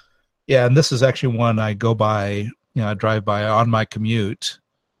you. Yeah, and this is actually one I go by. I drive by on my commute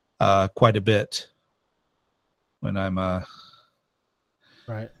quite a bit when I'm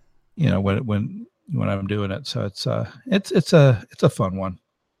Right. when I'm doing it. So it's a fun one.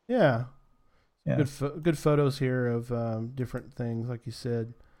 Yeah. Yeah. Good photos here of different things, like you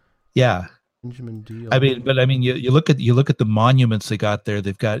said. Yeah. Benjamin Deal. I mean, you look at the monuments they got there.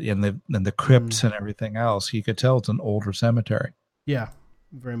 They've got and the crypts and everything else. You could tell it's an older cemetery. Yeah,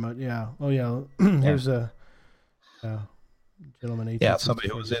 very much. Yeah. Oh, yeah. Here's a gentleman. Yeah, somebody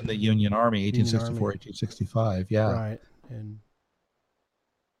who was in the Union Army, 1864, 1865. Yeah, Right. And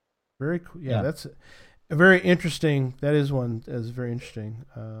very cool. Yeah, Yeah. that's a very interesting. That is one that is very interesting.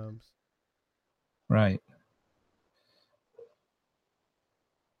 right.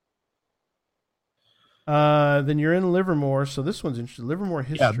 Then you're in Livermore, so this one's interesting. Livermore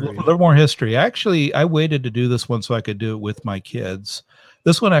history. Yeah, a little more history. Actually, I waited to do this one so I could do it with my kids.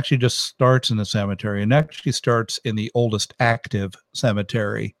 This one actually just starts in the cemetery and actually starts in the oldest active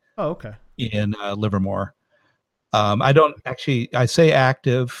cemetery Oh, okay. in Livermore. I say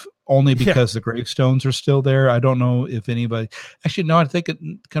active only because the gravestones are still there. I don't know if anybody actually, no,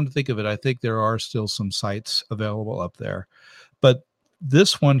 come to think of it, I think there are still some sites available up there, but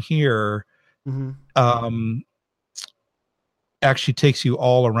this one here, actually takes you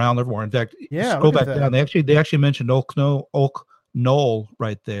all around Livermore. In fact, Yeah, scroll look at back that. down. They actually mentioned Oak Knoll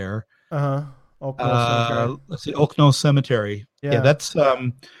right there. Oak Knoll Cemetery. Let's see, Oak Knoll Cemetery. Yeah. Yeah, that's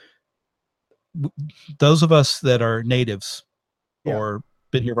those of us that are natives or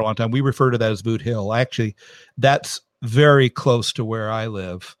been here for a long time. We refer to that as Boot Hill. Actually, that's very close to where I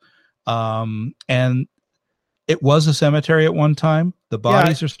live, and it was a cemetery at one time. The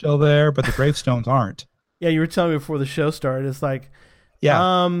bodies are still there, but the gravestones aren't. Yeah, you were telling me before the show started. It's like,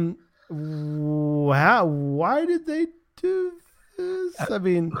 Yeah. why did they do I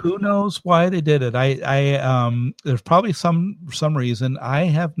mean, who knows why they did it? There's probably some reason. I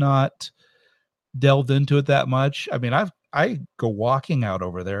have not delved into it that much. I mean, I go walking out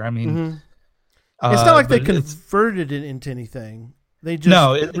over there. I mean, mhm. It's not like they but converted it into anything. They just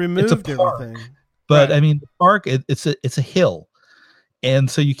No, it's a removed park. everything. But Right. I mean, the park it's a hill, and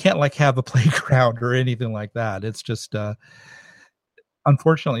so you can't like have a playground or anything like that. It's just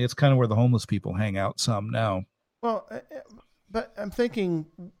unfortunately, it's kind of where the homeless people hang out some now. Well, but I'm thinking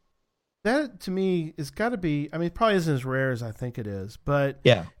that to me has got to be. I mean, it probably isn't as rare as I think it is, but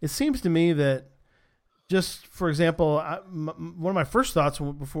Yeah, it seems to me that just for example, one of my first thoughts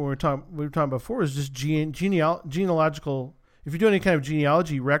before we were talking before is just genealogical. If you're doing any kind of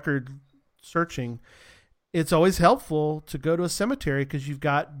genealogy record searching, it's always helpful to go to a cemetery because you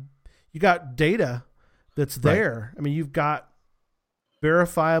got data that's there. Right. I mean, you've got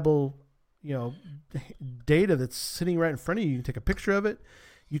verifiable, data that's sitting right in front of you. You can take a picture of it.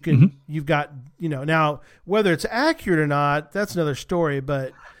 You can, you've got, now whether it's accurate or not, that's another story,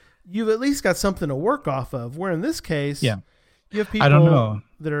 but you've at least got something to work off of. Where in this case, you have people I don't know.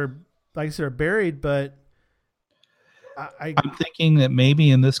 that are, like I said, are buried, but I'm thinking that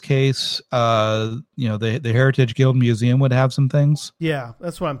maybe in this case, the Heritage Guild Museum would have some things. Yeah,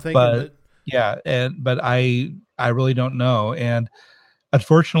 that's what I'm thinking. But I really don't know. And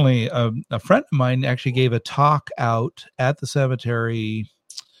unfortunately, a friend of mine actually gave a talk out at the cemetery.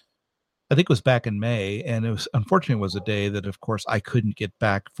 I think it was back in May, and it was a day that, of course, I couldn't get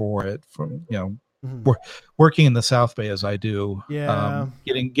back for it. From working in the South Bay as I do,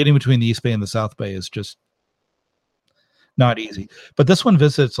 getting between the East Bay and the South Bay is just not easy. But this one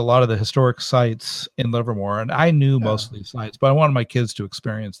visits a lot of the historic sites in Livermore, and I knew most of these sites, but I wanted my kids to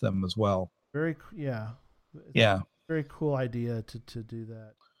experience them as well. Very cool idea to do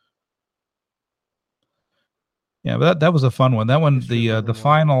that. Yeah, but that was a fun one. That one, the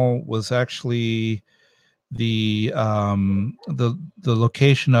final was actually the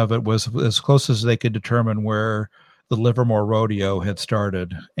location of it was as close as they could determine where the Livermore Rodeo had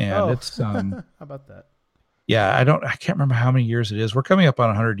started, and it's how about that? Yeah, I can't remember how many years it is. We're coming up on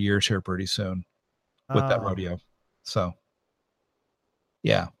 100 years here pretty soon with that rodeo. So,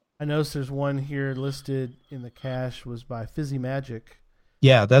 yeah. I noticed there's one here listed in the cache was by Fizzy Magic.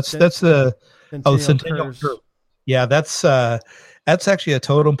 Yeah, that's the Centennial Curve. Yeah, that's actually a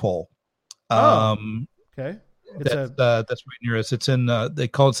totem pole. Okay. That's right near us. It's in they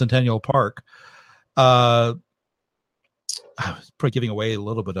call it Centennial Park. I was probably giving away a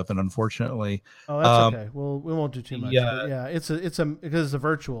little bit of it, unfortunately. Oh, that's okay. Well, we won't do too much. Yeah, it's because it's a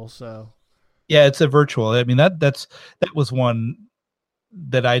virtual. So yeah, it's a virtual. I mean that was one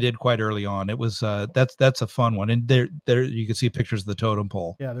that I did quite early on. It was that's a fun one, and there you can see pictures of the totem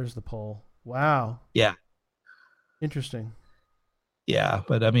pole. Yeah, there's the pole. Wow. Yeah. Interesting. Yeah,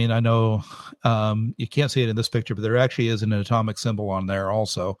 but I mean, I know you can't see it in this picture, but there actually is an atomic symbol on there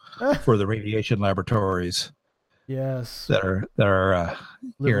also for the radiation laboratories. Yes, that are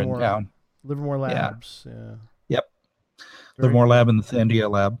here in town. Livermore Labs. Yeah. Yep. Livermore Lab and the Sandia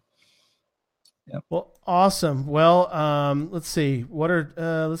Lab. Yep. Well, awesome. Well, let's see.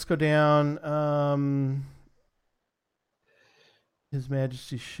 Let's go down. His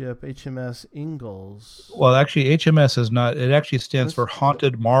Majesty's ship, HMS Ingalls. Well, actually, HMS is not. It actually stands for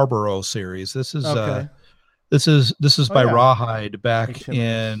Haunted Marlborough Series. This is this is by Rawhide back HMS.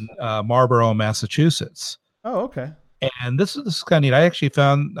 In Marlborough, Massachusetts. Oh, okay. And this is kind of neat. I actually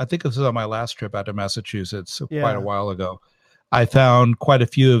found. I think this was on my last trip out to Massachusetts quite a while ago. I found quite a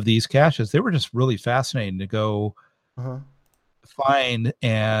few of these caches. They were just really fascinating to go find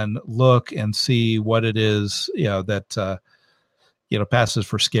and look and see what it is. That. Passes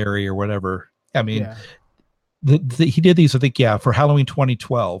for scary or whatever. I mean, he did these, I think, for Halloween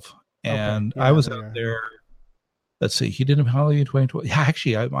 2012. And I was out there. Let's see, he did them Halloween 2012. Yeah,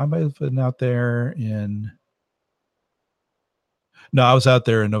 actually, I might have been out there I was out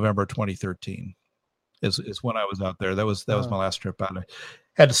there in November 2013 is when I was out there. That was my last trip out. I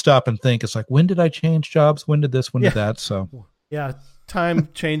had to stop and think. It's like, when did I change jobs? When did this? When did that? So yeah, time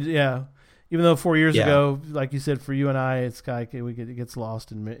changed. Yeah. Even though 4 years ago, like you said, for you and I, it's like it gets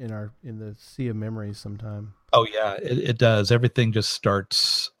lost in the sea of memories sometime. Oh yeah, it does. Everything just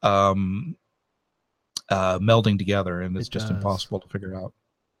starts melding together, and it's just impossible to figure out.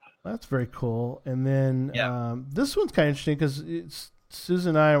 That's very cool. And then this one's kind of interesting because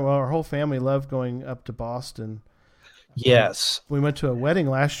Susan and I, our whole family, love going up to Boston. Yes, we went to a wedding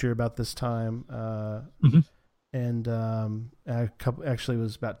last year about this time. And actually, it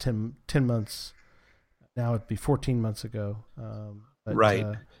was about 10 months. Now it'd be 14 months ago.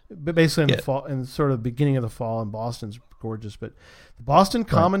 But basically in the fall, in sort of beginning of the fall in Boston's gorgeous. But the Boston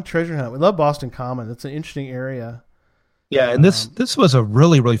Common treasure hunt. We love Boston Common. It's an interesting area. Yeah, and this was a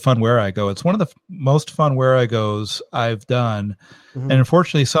really, really fun Where I Go. It's one of the most fun Where I Goes I've done. And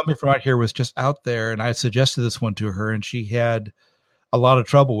unfortunately, somebody from out here was just out there, and I suggested this one to her, and she had a lot of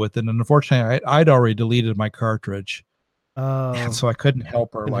trouble with it. And unfortunately, I'd already deleted my cartridge. And so I couldn't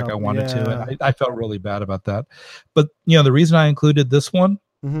help her like I wanted to. And I felt really bad about that. But, the reason I included this one,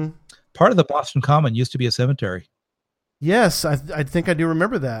 part of the Boston Common used to be a cemetery. Yes, I think I do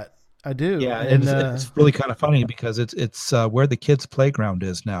remember that. I do. Yeah, and it's really kind of funny because it's where the kids' playground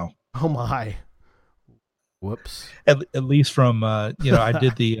is now. Oh my! Whoops. At least from I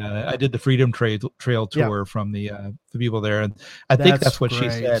did the Freedom Trail tour from the people there, and I think that's what she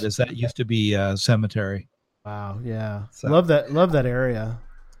said is that used to be a cemetery. Wow. Yeah. So, love that area.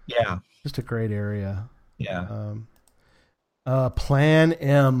 Yeah. Just a great area. Yeah. Plan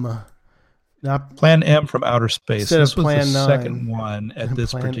M. Not Plan M from Outer Space. This was Plan the 9. Second one at this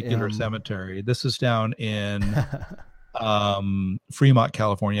Plan particular M. cemetery. This is down in Fremont,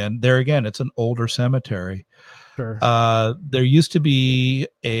 California. And there again, it's an older cemetery. Sure. There used to be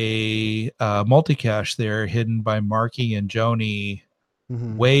a multicache there hidden by Marky and Joni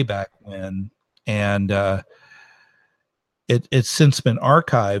way back when. And it's since been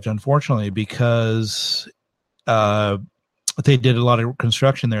archived, unfortunately, because they did a lot of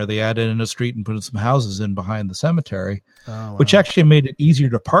construction there. They added in a street and put some houses in behind the cemetery, which actually made it easier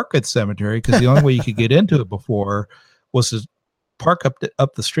to park at the cemetery because the only way you could get into it before was to park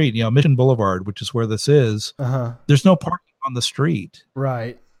up the street. Mission Boulevard, which is where this is. There's no parking on the street,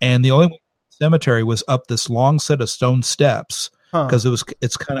 right? And the only way to the cemetery was up this long set of stone steps because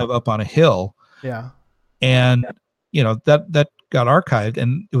it's kind of up on a hill. Yeah, and that got archived,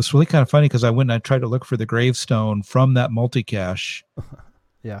 and it was really kind of funny because I went and I tried to look for the gravestone from that multicache.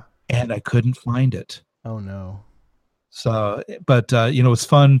 Yeah. And I couldn't find it. Oh no. So, but it's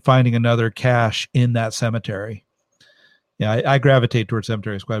fun finding another cache in that cemetery. Yeah, I gravitate towards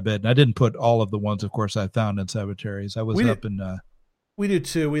cemeteries quite a bit, and I didn't put all of the ones, of course, I found in cemeteries. I was we do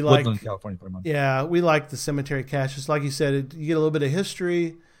too. We Woodland, like California for a month. Yeah, we like the cemetery caches. Like you said, you get a little bit of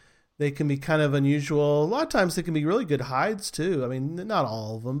history. They can be kind of unusual. A lot of times they can be really good hides too. I mean, not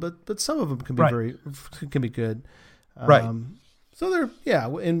all of them, but some of them can be can be good. Right. So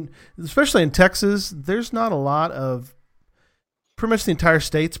and especially in Texas, there's not a lot of. Pretty much the entire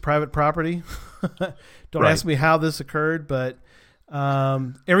state's private property. Don't ask me how this occurred, but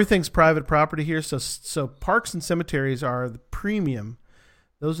everything's private property here. So parks and cemeteries are the premium.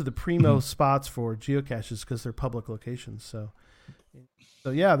 Those are the primo spots for geocaches because they're public locations. So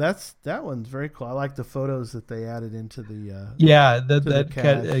yeah, that one's very cool. I like the photos that they added into the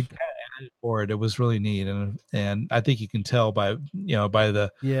that board. It was really neat, and I think you can tell by the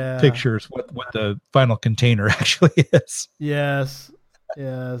pictures what the final container actually is. Yes.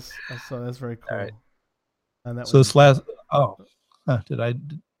 So that's very cool. Right. And that so this last I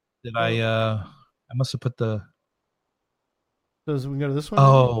must have put the. So we can go to this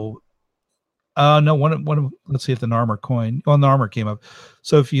one. No, one of let's see if the Narmer coin. Well, Narmer came up.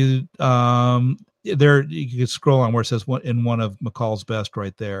 So if you there you can scroll on where it says in one of McCall's best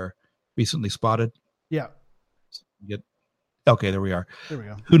right there, recently spotted. Yeah. Okay, there we are. There we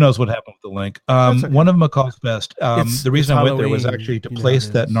go. Who knows what happened with the link? Okay. One of McCall's best. The reason I went there was actually to place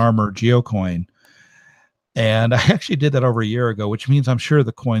that Narmer geocoin. And I actually did that over a year ago, which means I'm sure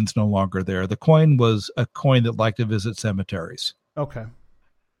the coin's no longer there. The coin was a coin that liked to visit cemeteries. Okay.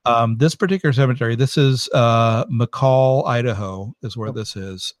 This particular cemetery, this is McCall, Idaho, is where this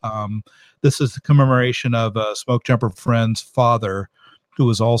is. This is the commemoration of Smoke Jumper Friend's father, who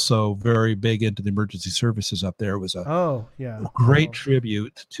was also very big into the emergency services up there. It was a great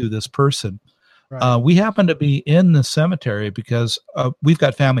tribute to this person. Right. We happen to be in the cemetery because we've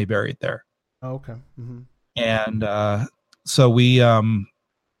got family buried there. Oh, okay. Mm-hmm. And so we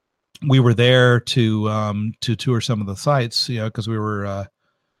were there to tour some of the sites, because we were,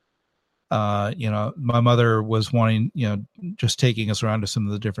 my mother was wanting, just taking us around to some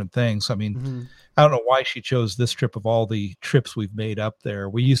of the different things. I mean, I don't know why she chose this trip of all the trips we've made up there.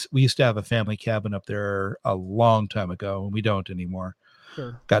 We used to have a family cabin up there a long time ago, and we don't anymore.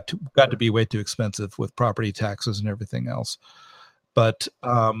 Sure. Got to be way too expensive with property taxes and everything else. But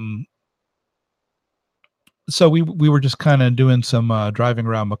so we were just kind of doing some driving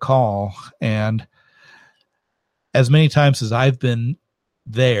around McCall, and as many times as I've been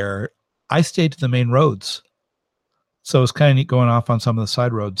there, I stayed to the main roads. So it's kind of neat going off on some of the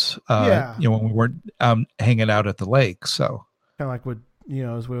side roads, when we weren't hanging out at the lake. So kind of like what,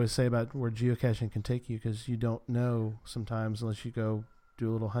 as we always say about where geocaching can take you, because you don't know sometimes unless you go do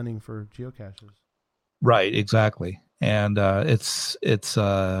a little hunting for geocaches. Right, exactly. and it's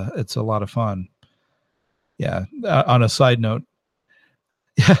a lot of fun. Yeah. On a side note,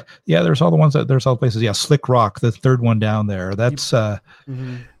 yeah. There's all the places. Yeah, Slick Rock, the third one down there. That's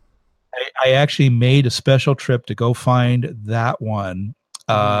Mm-hmm. I actually made a special trip to go find that one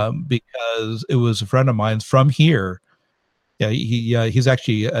because it was a friend of mine's from here. Yeah, he's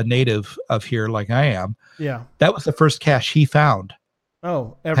actually a native of here, like I am. Yeah. That was the first cache he found.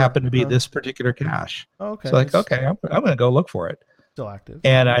 Oh, Happened to be this particular cache. Okay. So okay, I'm going to go look for it. Still active.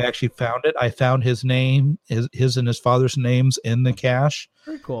 And I actually found it. I found his name, his and his father's names in the cache.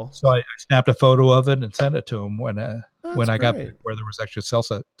 Very cool. So I snapped a photo of it and sent it to him when I got great. where there was actually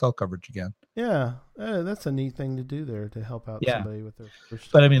cell coverage again. Yeah, that's a neat thing to do there to help out somebody with their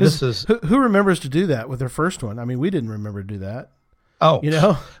first. But I mean, this is who remembers to do that with their first one. I mean, we didn't remember to do that. Oh, you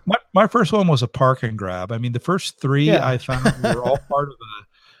know, my first one was a park and grab. I mean, the first three I found were all part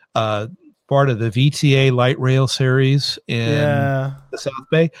of the VTA light rail series in the South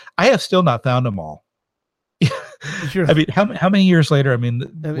Bay. I have still not found them all. I mean, how many years later? I mean,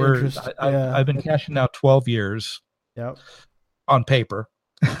 I've been caching now 12 years. Yep. On paper.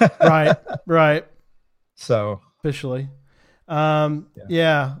 Right. So officially.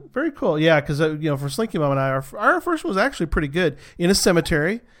 Yeah, very cool. Yeah, because for Slinky Mom and I, our first one was actually pretty good in a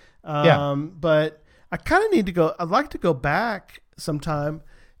cemetery. But I kind of need to go. I'd like to go back sometime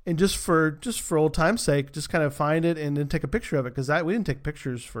and just for old time's sake, just kind of find it and then take a picture of it because we didn't take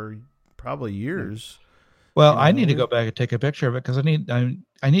pictures for probably years. Well, I need to go back and take a picture of it because I need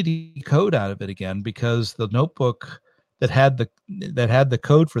to decode out of it again because the notebook that had the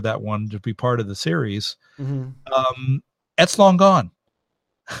code for that one to be part of the series, that's long gone.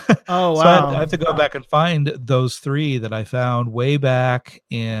 Oh, wow. So I have to go back and find those three that I found way back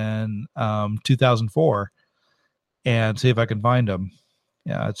in 2004 and see if I can find them.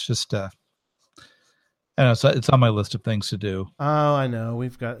 Yeah, it's just I know it's on my list of things to do. Oh, I know.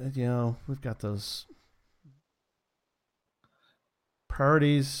 We've got those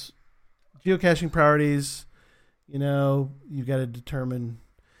priorities, geocaching priorities. You've got to determine.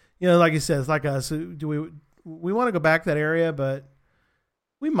 Like you said, it's like us. Do we want to go back to that area? But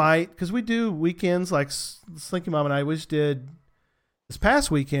we might, because we do weekends like Slinky Mom and I. We just did this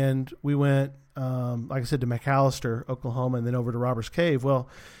past weekend. We went, like I said, to McAllister, Oklahoma, and then over to Robbers Cave. Well,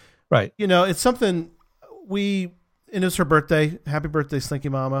 right. It's something and it's her birthday. Happy birthday, Slinky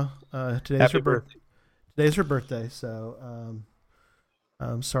Mama. Today's her birthday. Today's her birthday. So,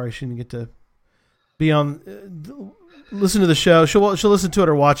 I'm sorry she didn't get to be on, listen to the show. She'll listen to it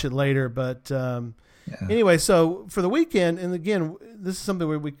or watch it later. But anyway, so for the weekend, and again, this is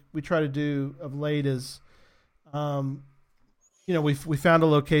something we try to do of late is, we found a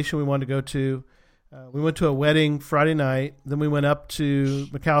location we wanted to go to. We went to a wedding Friday night. Then we went up to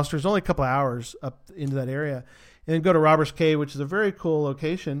McAllister's, only a couple of hours up into that area, and then go to Robbers Cave, which is a very cool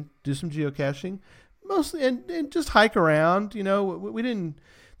location. Do some geocaching, mostly, and just hike around. We didn't.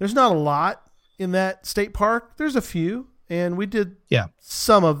 There's not a lot in that state park. There's a few, and we did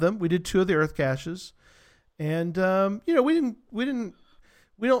some of them. We did 2 of the earth caches, and we didn't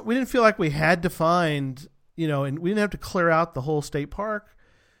feel like we had to find, and we didn't have to clear out the whole state park,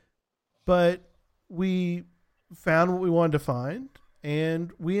 but we found what we wanted to find,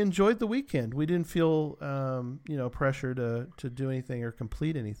 and we enjoyed the weekend. We didn't feel pressure to do anything or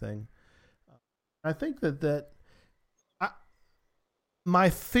complete anything. I think that my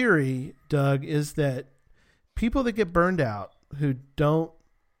theory, Doug, is that people that get burned out who don't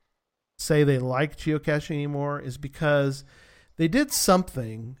say they like geocaching anymore is because they did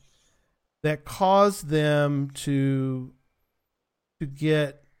something that caused them to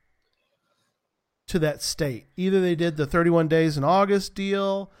get to that state. Either they did the 31 days in August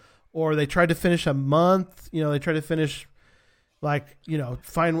deal, or they tried to finish a month. They tried to finish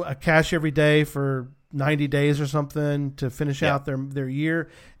find a cache every day for 90 days or something to finish out their year,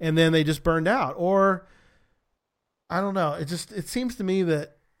 and then they just burned out. Or I don't know. It seems to me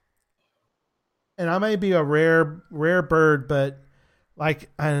that, and I may be a rare bird, but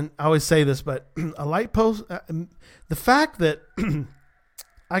and I always say this, but a light post, the fact that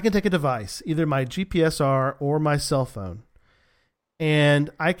I can take a device, either my GPSR or my cell phone,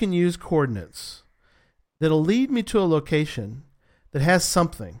 and I can use coordinates that'll lead me to a location that has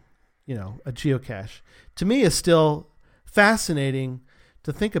something, a geocache, to me is still fascinating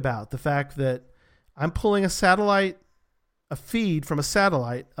to think about. The fact that I'm pulling a feed from a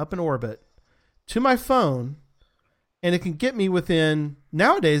satellite up in orbit to my phone, and it can get me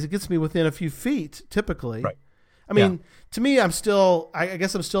nowadays it gets me within a few feet typically. Right. I mean, to me, I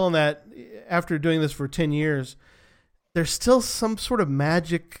guess I'm still in that, after doing this for 10 years, there's still some sort of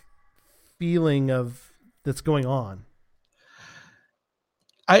magic feeling that's going on.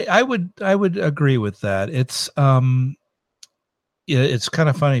 I would agree with that. It's kind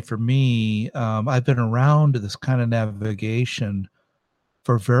of funny for me. I've been around this kind of navigation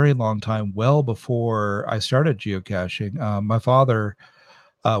for a very long time, well before I started geocaching. My father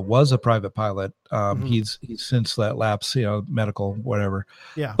was a private pilot. He's since let lapse, medical, whatever.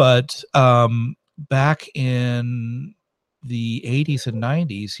 Yeah. But back in the 80s and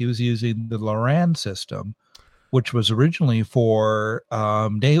 90s, he was using the Loran system, which was originally for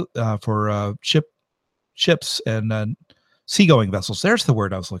ships and seagoing vessels. There's the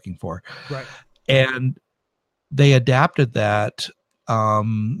word I was looking for. Right. And they adapted that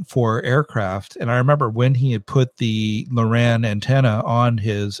for aircraft. And I remember when he had put the Loran antenna on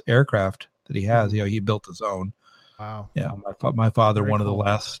his aircraft that he has, he built his own. Wow. Yeah. My father, Very one cool. of the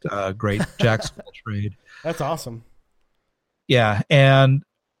last great Jack School trade. That's awesome. Yeah. And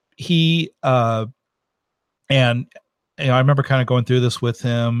he, and I remember kind of going through this with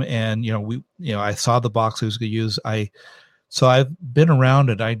him, and I saw the box he was going to use. So I've been around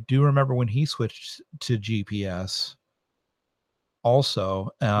it. I do remember when he switched to GPS also,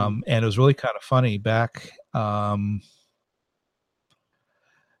 and it was really kind of funny back. I'm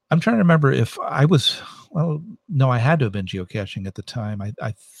trying to remember if I was. Well, no, I had to have been geocaching at the time.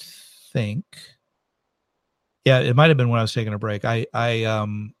 I think. Yeah, it might have been when I was taking a break. I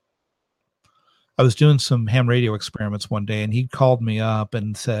was doing some ham radio experiments one day, and he called me up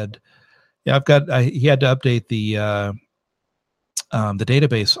and said, "Yeah, he had to update the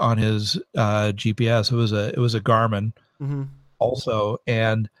database on his GPS. It was a Garmin also,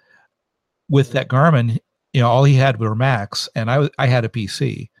 and with that Garmin, all he had were Macs, and I had a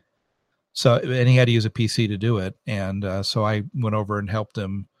PC, and he had to use a PC to do it, and so I went over and helped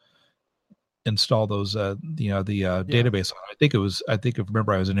him install those database. I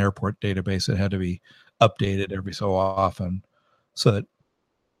remember I was an airport database that had to be updated every so often so that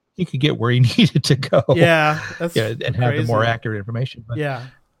he could get where he needed to go. Yeah, that's and have the more accurate information. But, yeah.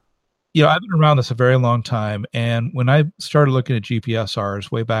 I've been around this a very long time, and when I started looking at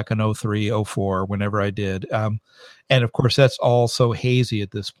GPSRs way back in 03, 04, whenever I did, and of course that's all so hazy at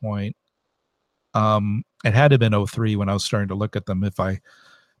this point. It had to have been 03 when I was starting to look at them if I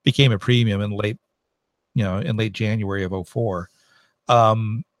became a premium in late January of 04.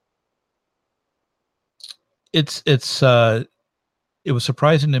 It was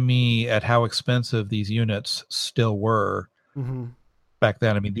surprising to me at how expensive these units still were back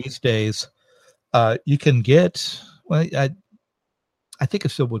then. I mean, these days, you can get, well, I think it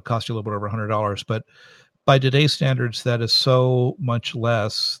still would cost you a little bit over $100, but by today's standards, that is so much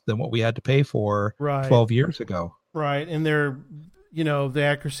less than what we had to pay for 12 years ago. Right. And the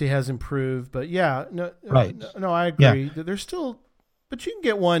accuracy has improved, but yeah, no, I agree. Yeah. There's still, but you can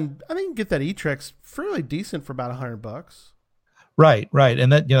get one. I think you can get that E-Trex fairly decent for about $100. Right.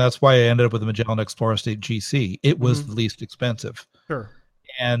 And that, that's why I ended up with the Magellan Explorer State GC. It was the least expensive. Sure.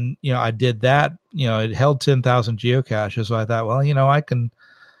 And, I did that, it held 10,000 geocaches. So I thought, well,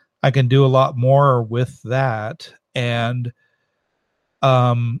 I can do a lot more with that. And,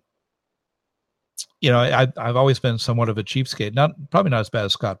 I've always been somewhat of a cheapskate. Probably not as bad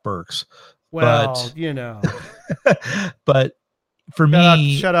as Scott Burks. Well, but, but for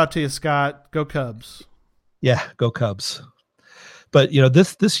me, shout out to you, Scott. Go Cubs. Yeah, go Cubs. But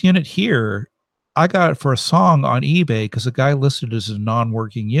this unit here, I got it for a song on eBay because the guy listed it as a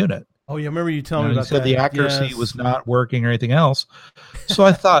non-working unit. Oh, yeah, I remember you telling me about that. He said the accuracy was not working or anything else. So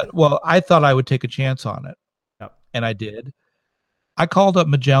I thought I would take a chance on it. Yep. And I did. I called up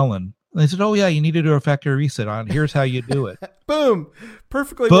Magellan. They said, "Oh yeah, you need to do a factory reset on. Here's how you do it." Boom,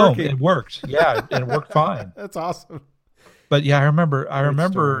 perfectly working. It worked. Yeah, and it worked fine. That's awesome. But yeah, I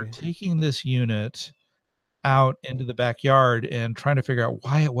remember taking this unit out into the backyard and trying to figure out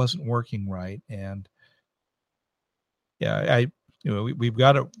why it wasn't working right. And yeah, we've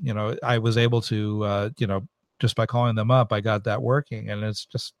got it. I was able to, just by calling them up, I got that working, and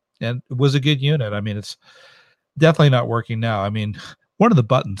and it was a good unit. I mean, it's definitely not working now. I mean, one of the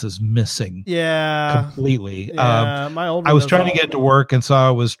buttons is missing. Yeah. Completely. Yeah, I was trying to get it to work, and so I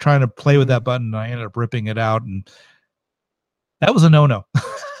was trying to play with that button, and I ended up ripping it out, and that was a no-no.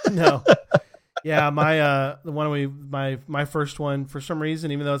 No. Yeah, my first one, for some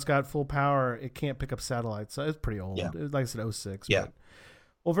reason, even though it's got full power, it can't pick up satellites. So it's pretty old. Yeah. Like I said, 06. Yeah.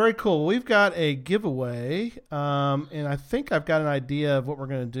 Well, very cool. We've got a giveaway, and I think I've got an idea of what we're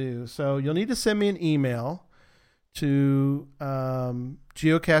going to do. So you'll need to send me an email to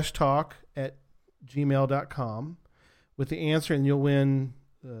geocachetalk@gmail.com with the answer, and you'll win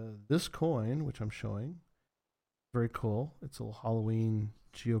this coin, which I'm showing. Very cool. It's a little Halloween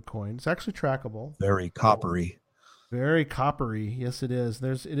geocoin. It's actually trackable. Very coppery. Very coppery. Yes, it is.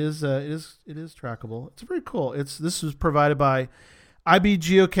 It is trackable. It's very cool. This was provided by IB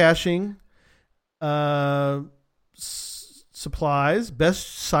Geocaching Supplies,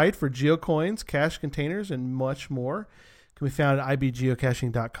 best site for geocoins, cache containers, and much more. Can be found at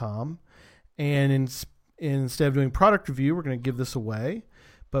ibgeocaching.com. And instead of doing product review, we're going to give this away.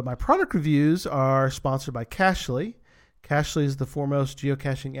 But my product reviews are sponsored by Cachly. Cachly is the foremost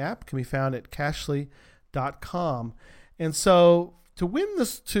geocaching app. Can be found at cachly.com. And so to win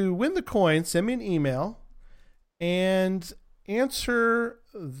the coin, send me an email and answer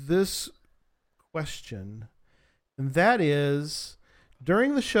this question. And that is,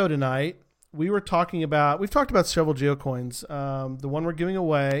 during the show tonight, we've talked about several geocoins. The one we're giving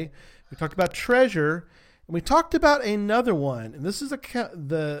away, we talked about treasure, and we talked about another one. And this is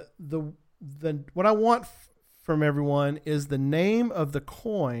what I want from everyone is the name of the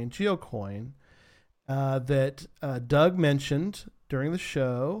geocoin that Doug mentioned during the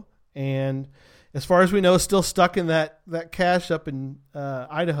show, and as far as we know, is still stuck in that cache up in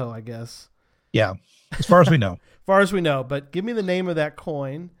Idaho, I guess. Yeah, as far as we know. As far as we know, but give me the name of that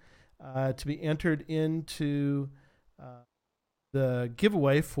coin to be entered into the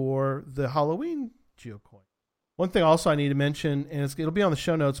giveaway for the Halloween geocoin. One thing also I need to mention, and it'll be on the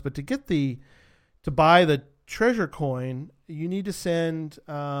show notes, but to buy the treasure coin, you need to send.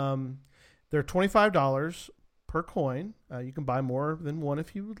 They're $25 per coin. You can buy more than one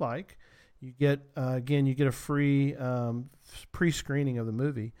if you would like. You get a free pre-screening of the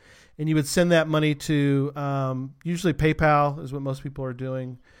movie, and you would send that money to usually PayPal is what most people are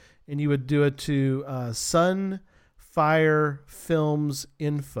doing, and you would do it to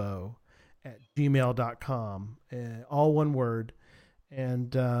sunfirefilmsinfo@gmail.com, all one word,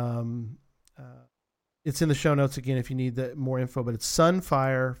 and it's in the show notes again if you need more info. But it's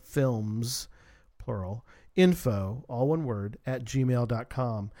sunfirefilms, plural, info, all one word,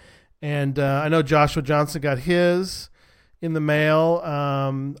 @gmail.com. And I know Joshua Johnson got his in the mail.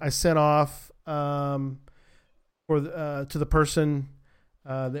 I sent off to the person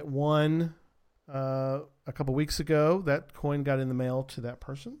that won a couple weeks ago. That coin got in the mail to that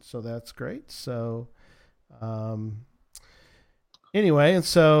person, so that's great. So anyway, and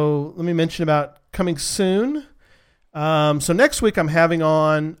so let me mention about coming soon. So next week I'm having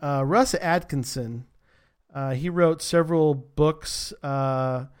on Russ Atkinson. He wrote several books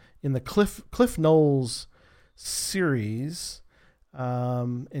in the Cliff Knowles series,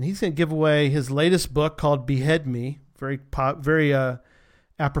 and he's going to give away his latest book called Behead Me, very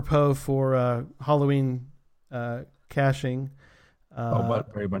apropos for Halloween caching.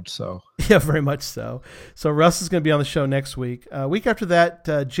 Very much so. Yeah, very much so. So Russ is going to be on the show next week. Week after that,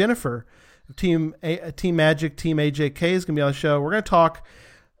 Jennifer, Team Magic, Team AJK is going to be on the show. We're going to talk,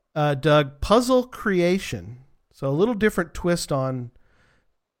 Doug, puzzle creation. So a little different twist on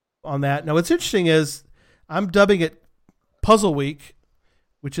that. Now, what's interesting is I'm dubbing it Puzzle Week,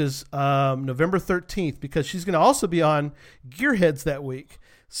 which is November 13th, because she's going to also be on Gearheads that week.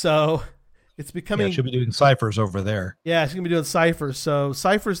 So it's becoming... Yeah, she'll be doing ciphers over there. Yeah, she's going to be doing ciphers. So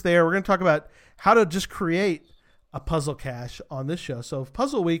ciphers there. We're going to talk about how to just create a puzzle cache on this show. So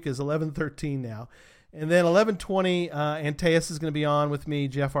Puzzle Week is 11/13 now. And then 11/20, Antaeus is going to be on with me,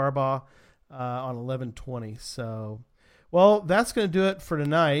 Jeff Arbaugh, on 11/20. So... Well, that's going to do it for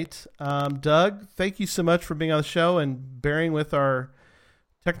tonight. Doug, thank you so much for being on the show and bearing with our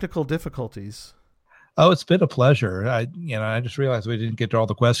technical difficulties. Oh, it's been a pleasure. I just realized we didn't get to all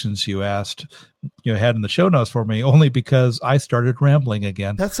the questions you asked, had in the show notes for me, only because I started rambling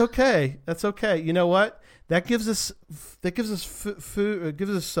again. That's okay. You know what? That gives us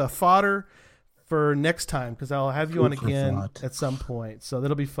fodder for next time, because I'll have you on again at some point. So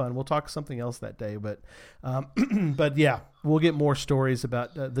that'll be fun. We'll talk something else that day, but yeah, we'll get more stories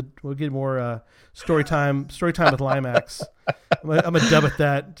about we'll get more story time with Limax. I'm gonna dub it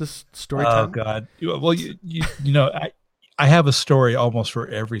that, just story time. Oh God! Well, I have a story almost for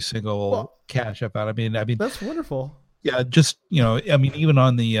every single cache I found. I mean that's wonderful. Yeah, just even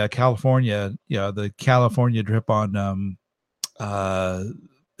on the California, the California trip on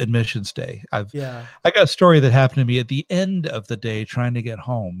Admissions Day. I got a story that happened to me at the end of the day trying to get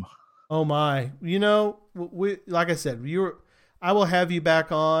home. Oh my! Like I said, I will have you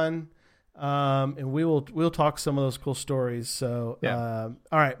back on, and we'll talk some of those cool stories. So,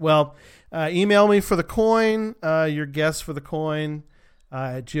 all right. Well, email me for the coin, your guess for the coin,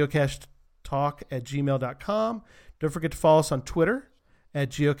 at geocachetalk@gmail.com. Don't forget to follow us on Twitter at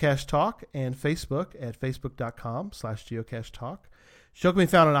geocachetalk and Facebook at facebook.com/geocachetalk. Show can be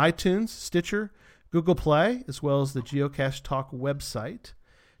found on iTunes, Stitcher, Google Play, as well as the Geocache Talk website.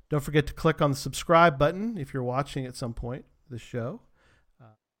 Don't forget to click on the subscribe button if you're watching at some point the show,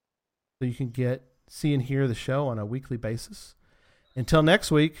 so you can see and hear the show on a weekly basis. Until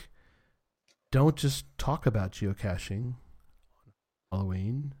next week, don't just talk about geocaching on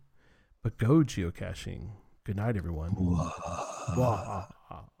Halloween, but go geocaching. Good night, everyone. Wow. Wow.